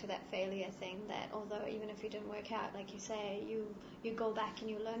coming back to that failure thing, that although even if you didn't work out, like you say, you go back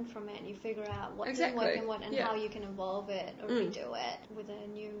and you learn from it and you figure out what didn't work and what, and how you can evolve it or redo it with a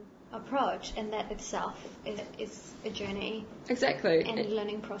new approach, and that itself is a journey. Exactly. And a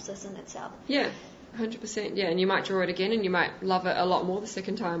learning process in itself. Yeah, 100%. Yeah, and you might draw it again and you might love it a lot more the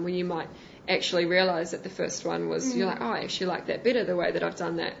second time, where you might actually realise that the first one was, you're like, oh, I actually like that better, the way that I've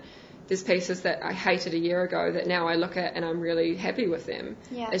done that. There's pieces that I hated a year ago that now I look at and I'm really happy with them.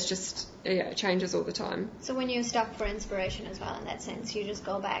 Yeah. It's just, it changes all the time. So when you're stuck for inspiration as well, in that sense, you just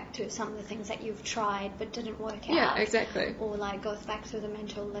go back to some of the things that you've tried but didn't work out. Yeah, exactly. Or like go back through the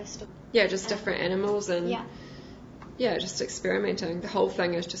mental list. Just different animals and just experimenting. The whole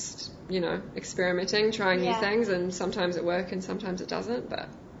thing is just, experimenting, trying new things, and sometimes it works and sometimes it doesn't, but...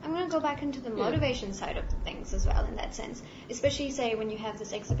 I'm going to go back into the motivation side of things as well, in that sense. Especially, say, when you have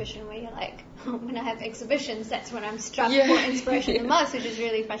this exhibition where you're like, when I have exhibitions, that's when I'm struck for inspiration the most, which is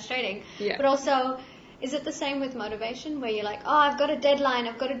really frustrating. Yeah. But also, is it the same with motivation, where you're like, oh, I've got a deadline,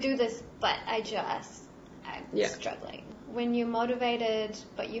 I've got to do this, but I'm struggling. When you're motivated,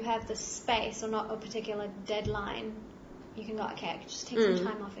 but you have the space or not a particular deadline, you can go, okay, I can just take some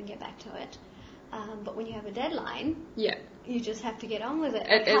time off and get back to it. But when you have a deadline, you just have to get on with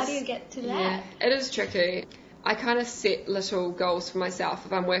it. How do you get to that? Yeah, it is tricky. I kind of set little goals for myself.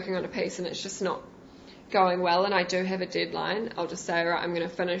 If I'm working on a piece and it's just not going well and I do have a deadline, I'll just say, all right, I'm going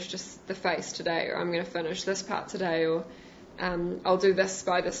to finish just the face today, or I'm going to finish this part today, or I'll do this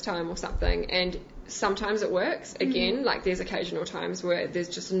by this time or something. And sometimes it works. Again, like there's occasional times where there's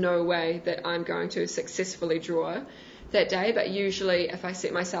just no way that I'm going to successfully draw that day, but usually if I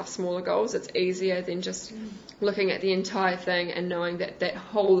set myself smaller goals, it's easier than just looking at the entire thing and knowing that that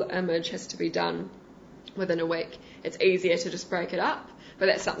whole image has to be done within a week. It's easier to just break it up, but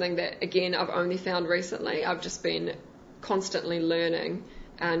that's something that, again, I've only found recently. I've just been constantly learning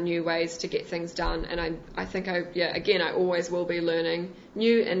new ways to get things done, and I think I always will be learning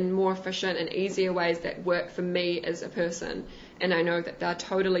new and more efficient and easier ways that work for me as a person, and I know that they're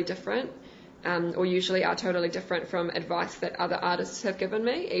totally different, or usually are totally different from advice that other artists have given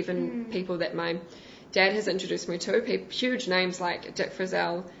me, even people that my dad has introduced me to, huge names like Dick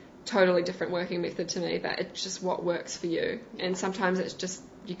Frizzell. Totally different working method to me, but it's just what works for you. And sometimes it's just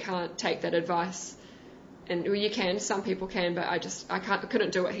you can't take that advice, and well, you can, some people can, but I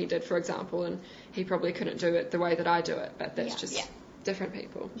couldn't do what he did, for example, and he probably couldn't do it the way that I do it, but that's different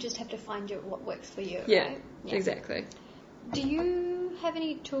people. You just have to find what works for you. Yeah, right? Exactly. Do you have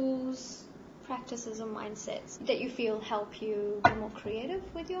any tools, practices, or mindsets that you feel help you be more creative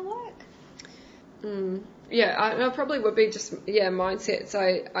with your work? I probably would be just mindsets.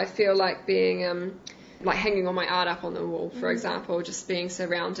 I feel like being like hanging all my art up on the wall, for example, just being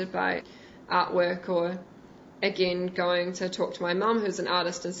surrounded by artwork, or again going to talk to my mum who's an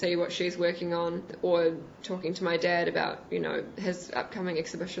artist and see what she's working on, or talking to my dad about his upcoming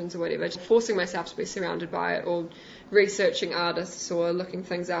exhibitions or whatever, just forcing myself to be surrounded by it, or researching artists or looking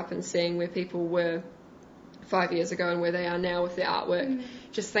things up and seeing where people were 5 years ago and where they are now with their artwork.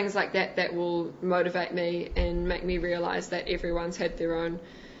 Just things like that will motivate me and make me realise that everyone's had their own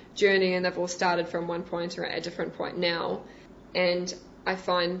journey and they've all started from one point or at a different point now. And I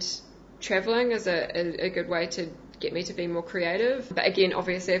find travelling is a good way to get me to be more creative. But again,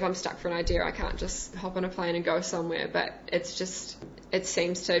 obviously, if I'm stuck for an idea, I can't just hop on a plane and go somewhere. But it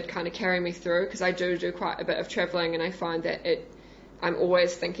seems to kind of carry me through, because I do quite a bit of travelling, and I find that I'm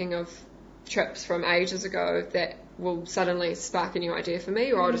always thinking of trips from ages ago that will suddenly spark a new idea for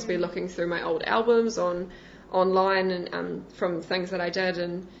me, or I'll just be looking through my old albums online and from things that I did,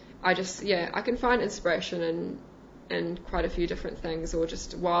 and I can find inspiration in quite a few different things, or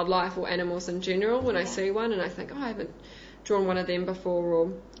just wildlife or animals in general when I see one and I think, I haven't drawn one of them before,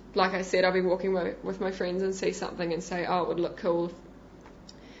 or like I said, I'll be walking with my friends and see something and say, it would look cool if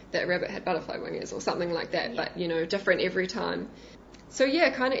that rabbit had butterfly wings or something like that, but different every time. So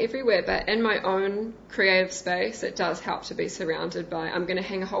kind of everywhere, but in my own creative space, it does help to be surrounded by. I'm going to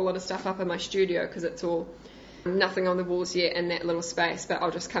hang a whole lot of stuff up in my studio because it's all nothing on the walls yet in that little space, but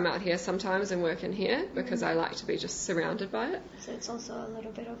I'll just come out here sometimes and work in here because I like to be just surrounded by it. So it's also a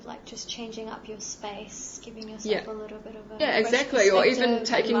little bit of like just changing up your space, giving yourself a little bit of a exactly, or even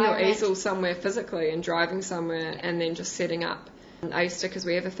taking your easel somewhere physically and driving somewhere and then just setting up. I used to, because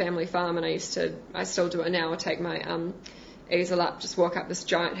we have a family farm, and I still do it now, I take my easel up, just walk up this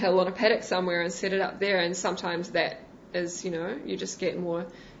giant hill on a paddock somewhere and set it up there, and sometimes that is, you just get more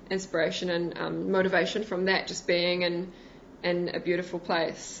inspiration and motivation from that, just being in a beautiful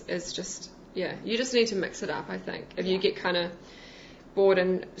place is just, you just need to mix it up, I think. If you get kind of bored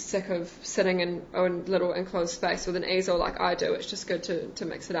and sick of sitting in a little enclosed space with an easel like I do, it's just good to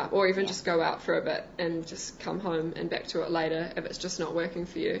mix it up, or even just go out for a bit and just come home and back to it later if it's just not working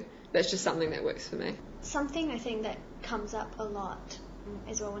for you. That's just something that works for me. Something I think that comes up a lot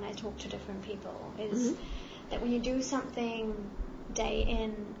as well when I talk to different people is that when you do something day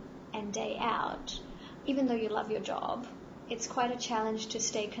in and day out, even though you love your job, it's quite a challenge to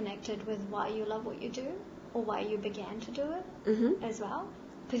stay connected with why you love what you do or why you began to do it as well,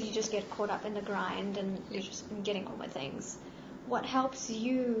 because you just get caught up in the grind and you're just getting on with things. What helps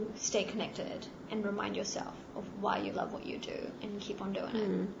you stay connected and remind yourself of why you love what you do and keep on doing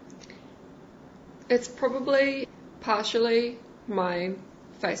it? It's probably partially my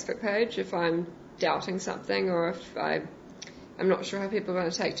Facebook page if I'm doubting something, or if I'm not sure how people are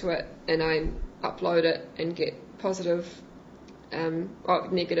going to take to it, and I upload it and get positive or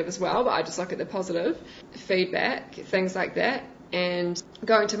negative as well, but I just look at the positive feedback, things like that, and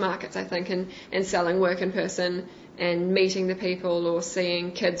going to markets, I think, and selling work in person and meeting the people, or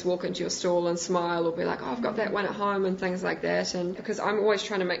seeing kids walk into your stall and smile, or be like, I've got that one at home, and things like that. And because I'm always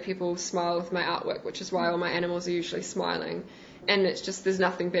trying to make people smile with my artwork, which is why all my animals are usually smiling, And it's just, there's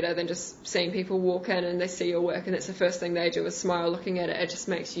nothing better than just seeing people walk in and they see your work and that's the first thing they do is smile looking at it. It just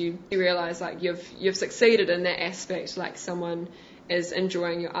makes you realise like you've succeeded in that aspect, like someone is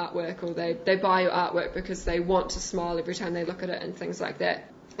enjoying your artwork, or they buy your artwork because they want to smile every time they look at it and things like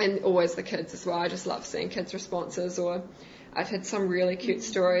that. And always the kids as well. I just love seeing kids' responses. Or I've had some really cute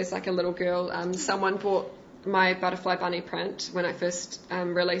stories, like a little girl, someone bought my butterfly bunny print when I first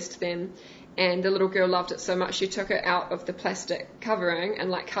released them, and the little girl loved it so much she took it out of the plastic covering and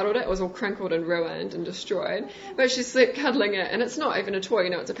like cuddled it. It was all crinkled and ruined and destroyed, but she's like cuddling it, and it's not even a toy,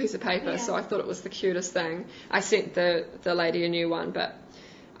 it's a piece of paper. So I thought it was the cutest thing. I sent the lady a new one, but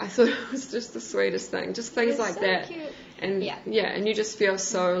I thought it was just the sweetest thing, just things like so that. Cute. And and you just feel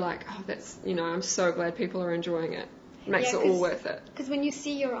so like, oh, that's, I'm so glad people are enjoying it. It makes it all worth it. Because when you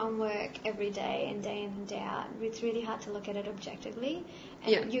see your own work every day and day in and day out, it's really hard to look at it objectively,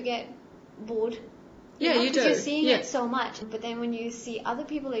 and you get bored. You do. Because you're seeing it so much, but then when you see other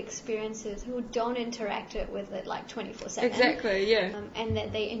people's experiences who don't interact with it like 24/7, exactly, and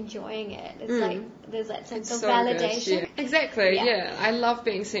that they're enjoying it, it's like there's that sense of so validation. Good, exactly, I love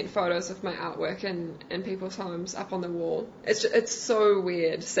being sent photos of my artwork in people's homes up on the wall. It's so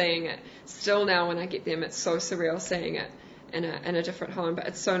weird seeing it. Still now when I get them, it's so surreal seeing it in a different home, but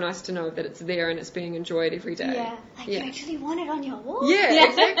it's so nice to know that it's there and it's being enjoyed every day. You actually want it on your wall.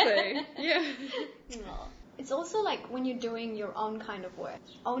 Exactly. It's also like when you're doing your own kind of work,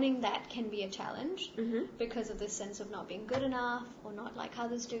 owning that can be a challenge because of this sense of not being good enough or not like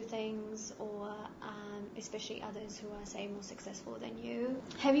others do things, or especially others who are, say, more successful than you.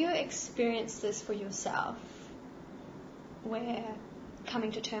 Have you experienced this for yourself, where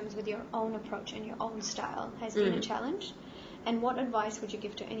coming to terms with your own approach and your own style has been a challenge? And what advice would you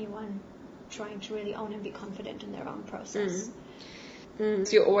give to anyone trying to really own and be confident in their own process? So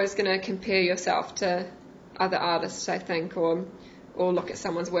you're always going to compare yourself to other artists, I think, or look at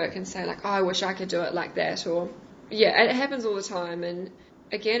someone's work and say like, oh, I wish I could do it like that, or it happens all the time. And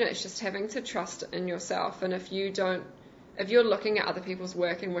again, it's just having to trust in yourself. And if you're looking at other people's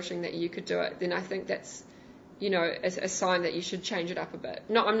work and wishing that you could do it, then I think that's a sign that you should change it up a bit.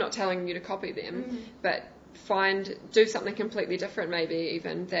 I'm not telling you to copy them, but do something completely different, maybe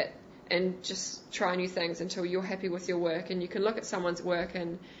even that, and just try new things until you're happy with your work. And you can look at someone's work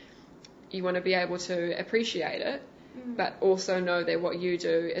and you want to be able to appreciate it, but also know that what you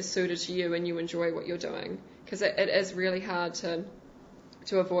do is suited to you and you enjoy what you're doing, because it is really hard to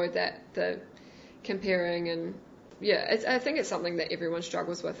avoid the comparing. And I think it's something that everyone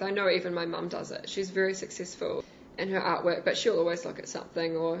struggles with. I know even my mum does it. She's very successful in her artwork, but she'll always look at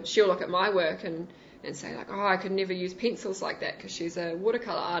something, or she'll look at my work and say like, oh, I could never use pencils like that, because she's a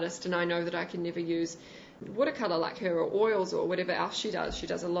watercolour artist and I know that I can never use watercolour like her, or oils, or whatever else she does. She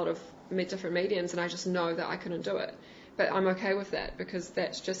does a lot of different mediums, and I just know that I couldn't do it. But I'm okay with that, because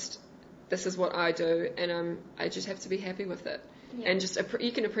this is what I do, and I just have to be happy with it. And just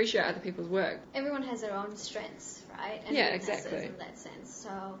you can appreciate other people's work. Everyone has their own strengths, right? And exactly. In that sense,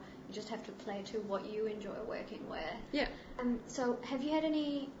 so you just have to play to what you enjoy working with. So have you had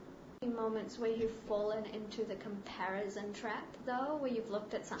any moments where you've fallen into the comparison trap, though, where you've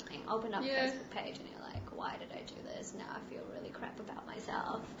looked at something, opened up a Facebook page, and you're like, why did I do this? Now I feel really crap about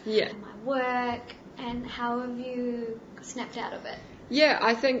myself and my work. And how have you snapped out of it?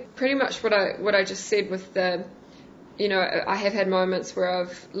 I think pretty much what I just said with the, I have had moments where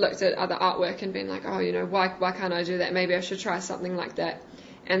I've looked at other artwork and been like, oh, why can't I do that? Maybe I should try something like that.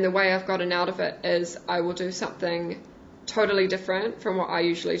 And the way I've gotten out of it is I will do something totally different from what I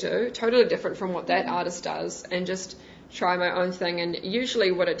usually do, totally different from what that artist does, and just try my own thing. And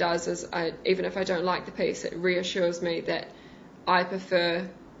usually what it does is, even if I don't like the piece, it reassures me that I prefer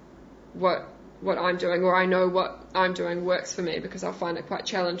what I'm doing, or I know what I'm doing works for me, because I'll find it quite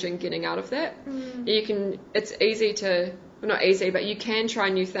challenging getting out of that. It's easy to, well, not easy, but you can try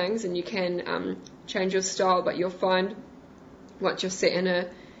new things and you can change your style, but you'll find once you're set in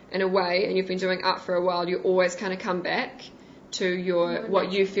a way and you've been doing art for a while, you always kind of come back to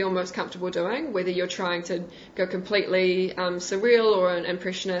what you feel most comfortable doing, whether you're trying to go completely surreal or an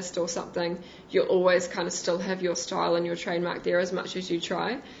impressionist or something. You'll always kind of still have your style and your trademark there as much as you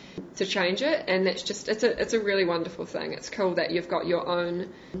try to change it. And that's just, it's a really wonderful thing. It's cool that you've got your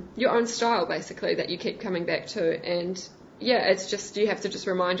own style, basically, that you keep coming back to. And it's just, you have to just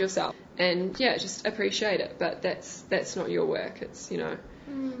remind yourself and just appreciate it. But that's not your work. It's,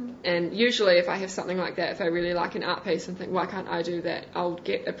 And usually if I have something like that, if I really like an art piece and think, why can't I do that, I'll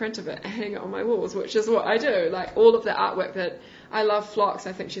get a print of it and hang it on my walls, which is what I do. Like all of the artwork that I love, Phlox,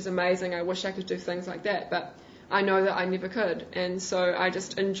 I think she's amazing. I wish I could do things like that, but I know that I never could. And so I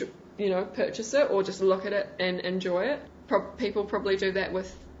just purchase it or just look at it and enjoy it. people probably do that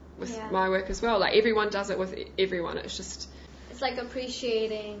with my work as well. Like, everyone does it with everyone. It's like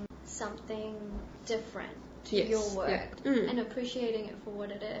appreciating something different to your work and appreciating it for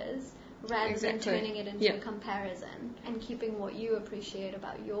what it is, rather than turning it into a comparison, and keeping what you appreciate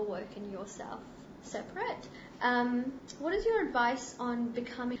about your work and yourself separate. What is your advice on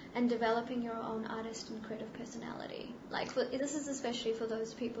becoming and developing your own artist and creative personality? Like, this is especially for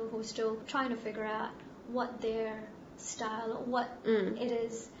those people who are still trying to figure out what their style or what it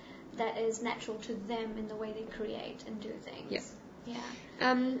is that is natural to them in the way they create and do things.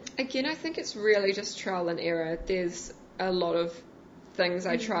 Again, I think it's really just trial and error. There's a lot of things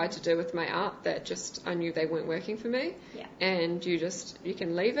I tried to do with my art that just I knew they weren't working for me, and you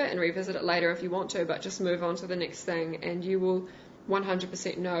can leave it and revisit it later if you want to, but just move on to the next thing, and you will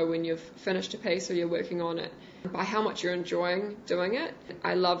 100% know when you've finished a piece or you're working on it by how much you're enjoying doing it.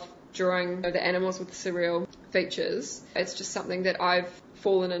 I love drawing the animals with surreal features. It's just something that I've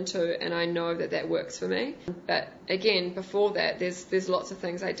fallen into, and I know that works for me. But again, before that, there's lots of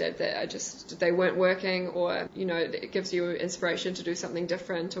things I did that they weren't working, or it gives you inspiration to do something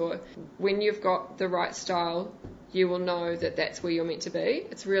different. Or when you've got the right style, you will know that that's where you're meant to be.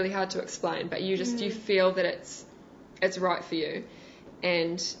 It's really hard to explain, but you feel that it's right for you.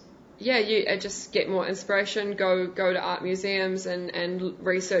 And you just get more inspiration, go to art museums and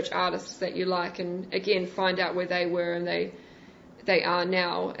research artists that you like, and again find out where they were and they are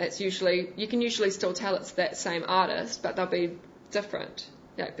now. You can usually still tell it's that same artist, but they'll be different,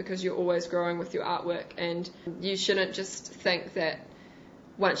 because you're always growing with your artwork, and you shouldn't just think that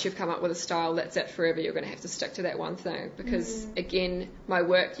once you've come up with a style, that's it forever. You're going to have to stick to that one thing, because again, my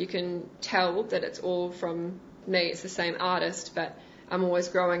work, you can tell that it's all from me, it's the same artist, but I'm always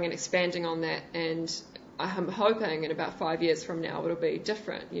growing and expanding on that, and I'm hoping in about 5 years from now it'll be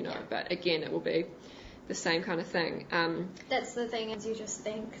different, but again, it will be the same kind of thing. That's the thing, is you just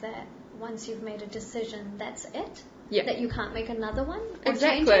think that once you've made a decision, that's it. Yeah. That you can't make another one or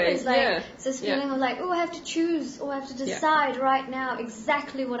exactly. change it. It's like it's this feeling of like, I have to choose, or I have to decide right now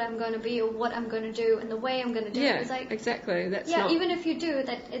exactly what I'm going to be or what I'm going to do and the way I'm going to do it. It's like, exactly. That's even if you do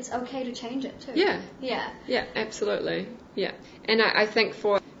that, it's okay to change it too. Yeah, absolutely. Yeah, and I think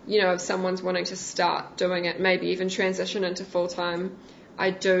for if someone's wanting to start doing it, maybe even transition into full time,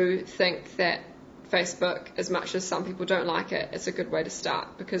 I do think that Facebook, as much as some people don't like it, it's a good way to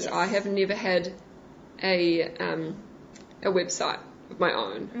start, because I have never had a website of my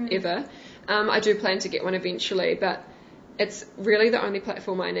own ever. I do plan to get one eventually, but it's really the only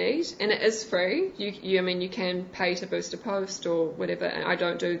platform I need, and it is free. You can pay to boost a post or whatever, and I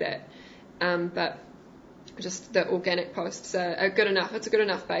don't do that. But just the organic posts are good enough. It's a good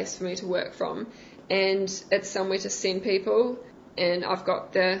enough base for me to work from, and it's somewhere to send people. And I've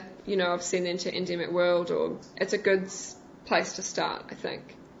got I've sent them to Endemic World, or it's a good place to start, I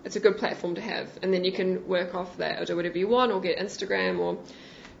think. It's a good platform to have, and then you can work off that or do whatever you want, or get Instagram, or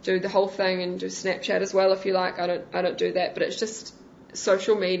do the whole thing and do Snapchat as well if you like. I don't do that, but it's just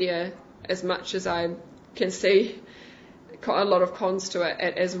social media, as much as I can see a lot of cons to it,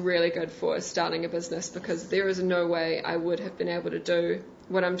 it is really good for starting a business, because there is no way I would have been able to do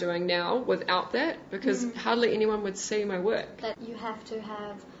what I'm doing now without that, because hardly anyone would see my work. That you have to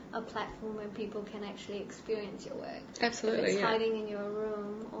have a platform where people can actually experience your work. Absolutely, if it's hiding in your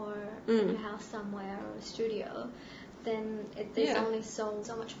room or in your house somewhere, or a studio, then there's only so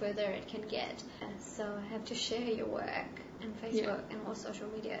much further it can get. So have to share your work, and Facebook and all social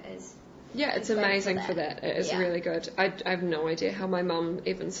media is it's amazing for that. It is really good. I have no idea how my mum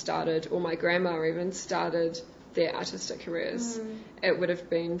even started, or my grandma even started their artistic careers. It would have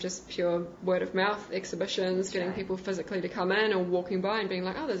been just pure word of mouth, exhibitions, getting people physically to come in, or walking by and being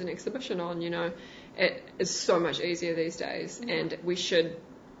like, there's an exhibition on, It is so much easier these days, and we should,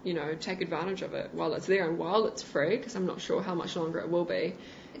 take advantage of it while it's there and while it's free, because I'm not sure how much longer it will be.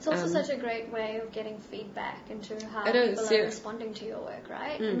 It's also such a great way of getting feedback into how people are responding to your work,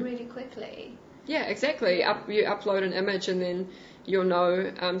 right? And really quickly. Yeah, exactly. You upload an image, and then you'll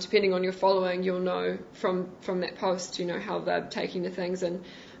know, depending on your following, you'll know from that post, how they're taking the things. And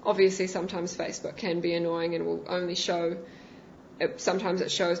obviously sometimes Facebook can be annoying and will only show, sometimes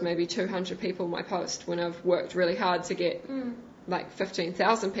it shows maybe 200 people my post, when I've worked really hard to get like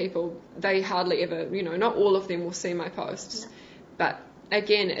 15,000 people. They hardly ever, not all of them will see my posts. No. But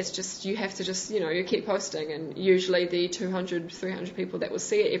again, it's just, you have to just, you keep posting, and usually the 200, 300 people that will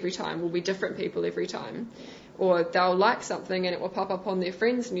see it every time will be different people every time. Or they'll like something and it will pop up on their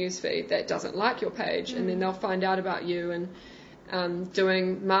friend's newsfeed that doesn't like your page, and then they'll find out about you, and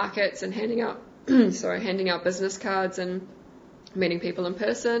doing markets and handing out business cards and meeting people in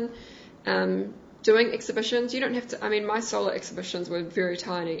person. doing exhibitions. You don't have to, I mean, my solo exhibitions were very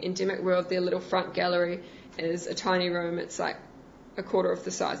tiny. Endemic World, their little front gallery is a tiny room. It's like a quarter of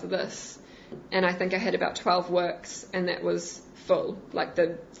the size of this. And I think I had about 12 works, and that was full. Like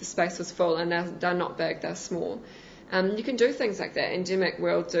the space was full, and they're not big, they're small. You can do things like that. Endemic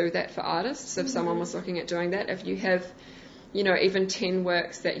World do that for artists. If someone was looking at doing that, if you have, you know, even 10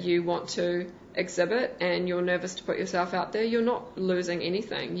 works that you want to exhibit and you're nervous to put yourself out there, you're not losing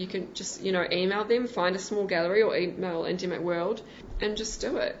anything. You can just, you know, email them, find a small gallery, or email Endemic World and just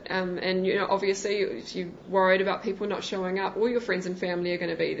do it. And, you know, obviously if you're worried about people not showing up, all your friends and family are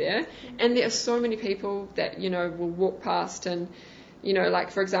going to be there. And there are so many people that, you know, will walk past and, you know, like,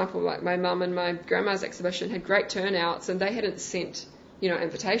 for example, like my mum and my grandma's exhibition had great turnouts, and they hadn't sent, you know,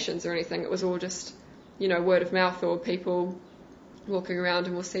 invitations or anything. It was all just, you know, word of mouth or people walking around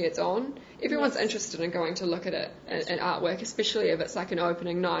and will see it's on. Everyone's interested in going to look at it, an artwork, especially if it's like an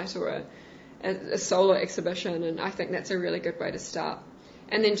opening night or a solo exhibition, and I think that's a really good way to start.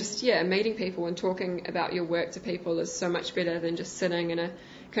 And then just, meeting people and talking about your work to people is so much better than just sitting in a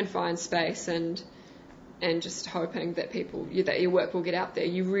confined space and just hoping that that your work will get out there.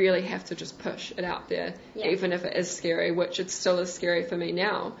 You really have to just push it out there, even if it is scary, which it still is scary for me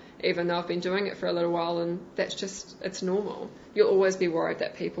now, even though I've been doing it for a little while, and that's just, it's normal. You'll always be worried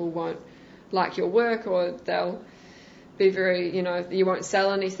that people won't like your work, or they'll be very, you know, you won't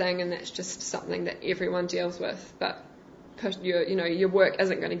sell anything, and that's just something that everyone deals with. But your work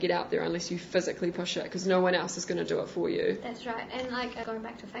isn't going to get out there unless you physically push it, because no one else is going to do it for you. That's right. And like going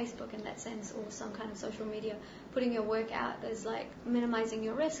back to Facebook in that sense, or some kind of social media, putting your work out is like minimizing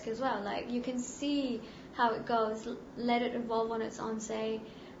your risk as well. Like you can see how it goes, let it evolve on its own, say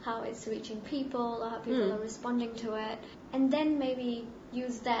how it's reaching people or how people are responding to it, and then maybe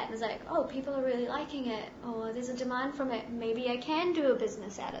use that as like, oh, people are really liking it, or there's a demand from it, maybe I can do a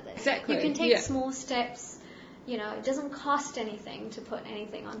business out of this. Exactly. You can take small steps. You know, it doesn't cost anything to put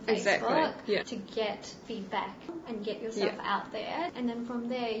anything on Facebook to get feedback and get yourself out there. And then from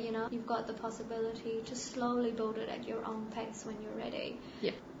there, you know, you've got the possibility to slowly build it at your own pace when you're ready.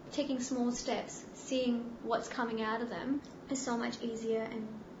 Yeah. Taking small steps, seeing what's coming out of them is so much easier and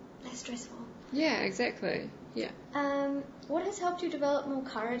less stressful. Yeah, exactly. Yeah. What has helped you develop more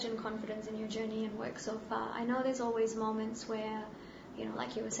courage and confidence in your journey and work so far? I know there's always moments where, you know,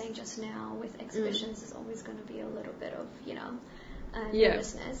 like you were saying just now, with exhibitions, there's always going to be a little bit of, you know,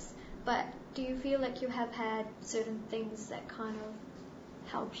 nervousness. But do you feel like you have had certain things that kind of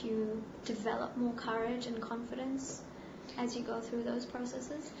help you develop more courage and confidence as you go through those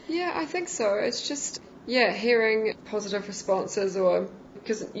processes? Yeah, I think so. It's just, hearing positive responses, or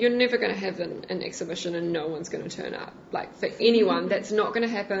because you're never going to have an exhibition and no one's going to turn up. Like, for anyone, that's not going to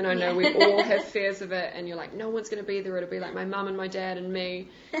happen. I know we all have fears of it, and you're like, no one's going to be there. It'll be like my mum and my dad and me,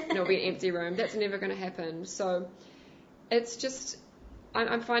 and it'll be an empty room. That's never going to happen. So it's just,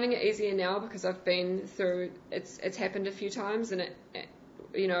 I'm finding it easier now because I've been through, it's happened a few times, and it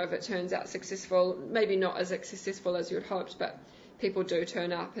you know, if it turns out successful, maybe not as successful as you had hoped, but people do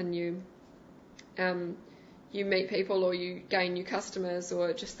turn up, and you meet people, or you gain new customers,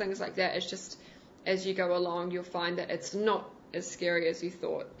 or just things like that. It's just, as you go along, you'll find that it's not as scary as you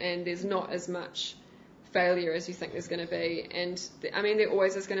thought, and there's not as much failure as you think there's going to be. And I mean, there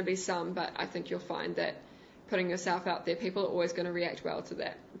always is going to be some, but I think you'll find that putting yourself out there, people are always going to react well to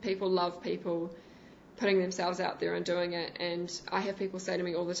that. People love people putting themselves out there and doing it. And I have people say to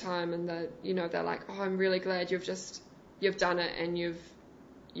me all the time, and they're like, oh, I'm really glad you've done it, and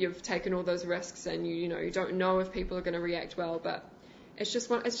you've taken all those risks, and you don't know if people are going to react well, but it's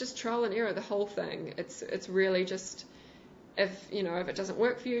just trial and error, the whole thing. It's really just, if it doesn't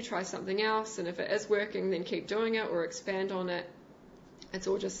work for you, try something else, and if it is working, then keep doing it or expand on it. It's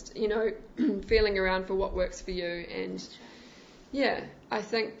all just, feeling around for what works for you. And I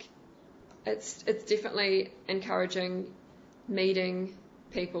think it's definitely encouraging meeting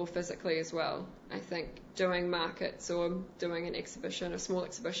people physically as well. I think doing markets or doing an exhibition, a small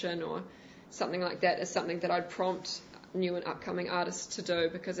exhibition or something like that, is something that I'd prompt new and upcoming artists to do,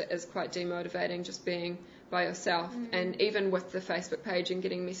 because it is quite demotivating just being by yourself. And even with the Facebook page and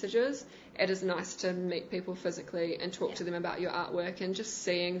getting messages, it is nice to meet people physically and talk to them about your artwork, and just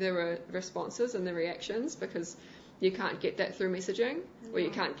seeing the responses and the reactions, because you can't get that through messaging, or you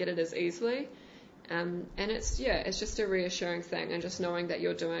can't get it as easily. And it's just a reassuring thing, and just knowing that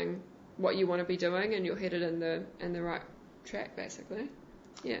you're doing what you want to be doing and you're headed in the right track, basically.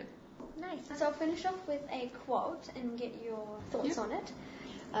 Yeah. Nice. So I'll finish off with a quote and get your thoughts on it.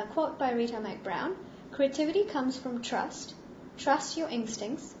 A quote by Rita McBrown: "Creativity comes from trust. Trust your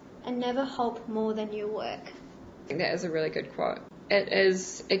instincts and never hope more than your work." I think that is a really good quote. it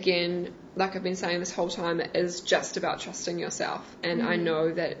is, again, like I've been saying this whole time, it is just about trusting yourself. And I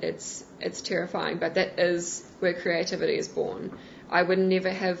know that it's terrifying, but that is where creativity is born. I would never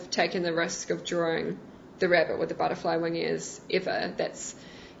have taken the risk of drawing the rabbit with the butterfly wing ears ever. That's,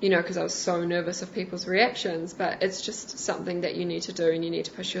 because I was so nervous of people's reactions, but it's just something that you need to do, and you need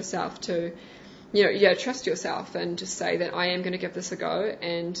to push yourself to, trust yourself and just say that I am going to give this a go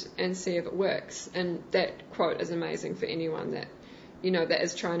and see if it works. And that quote is amazing for anyone that, that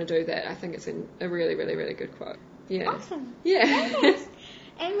is trying to do that. I think it's a really, really, really good quote. Yeah. Awesome. Yeah. Yes.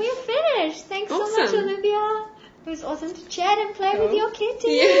 And we're finished. Thanks so much, Olivia. It was awesome to chat and play with your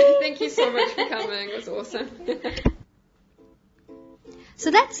kitty. Yeah, thank you so much for coming. It was awesome.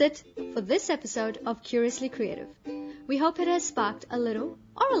 So that's it for this episode of Curiously Creative. We hope it has sparked a little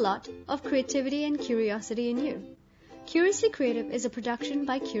or a lot of creativity and curiosity in you. Curiously Creative is a production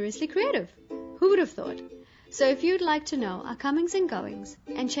by Curiously Creative. Who would have thought? So if you'd like to know our comings and goings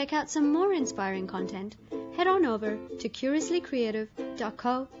and check out some more inspiring content, head on over to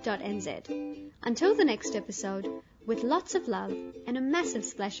curiouslycreative.co.nz. Until the next episode, with lots of love and a massive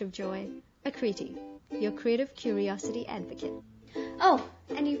splash of joy, Akriti, your creative curiosity advocate. Oh,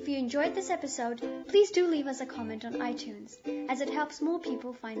 and if you enjoyed this episode, please do leave us a comment on iTunes, as it helps more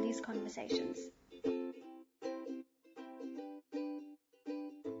people find these conversations.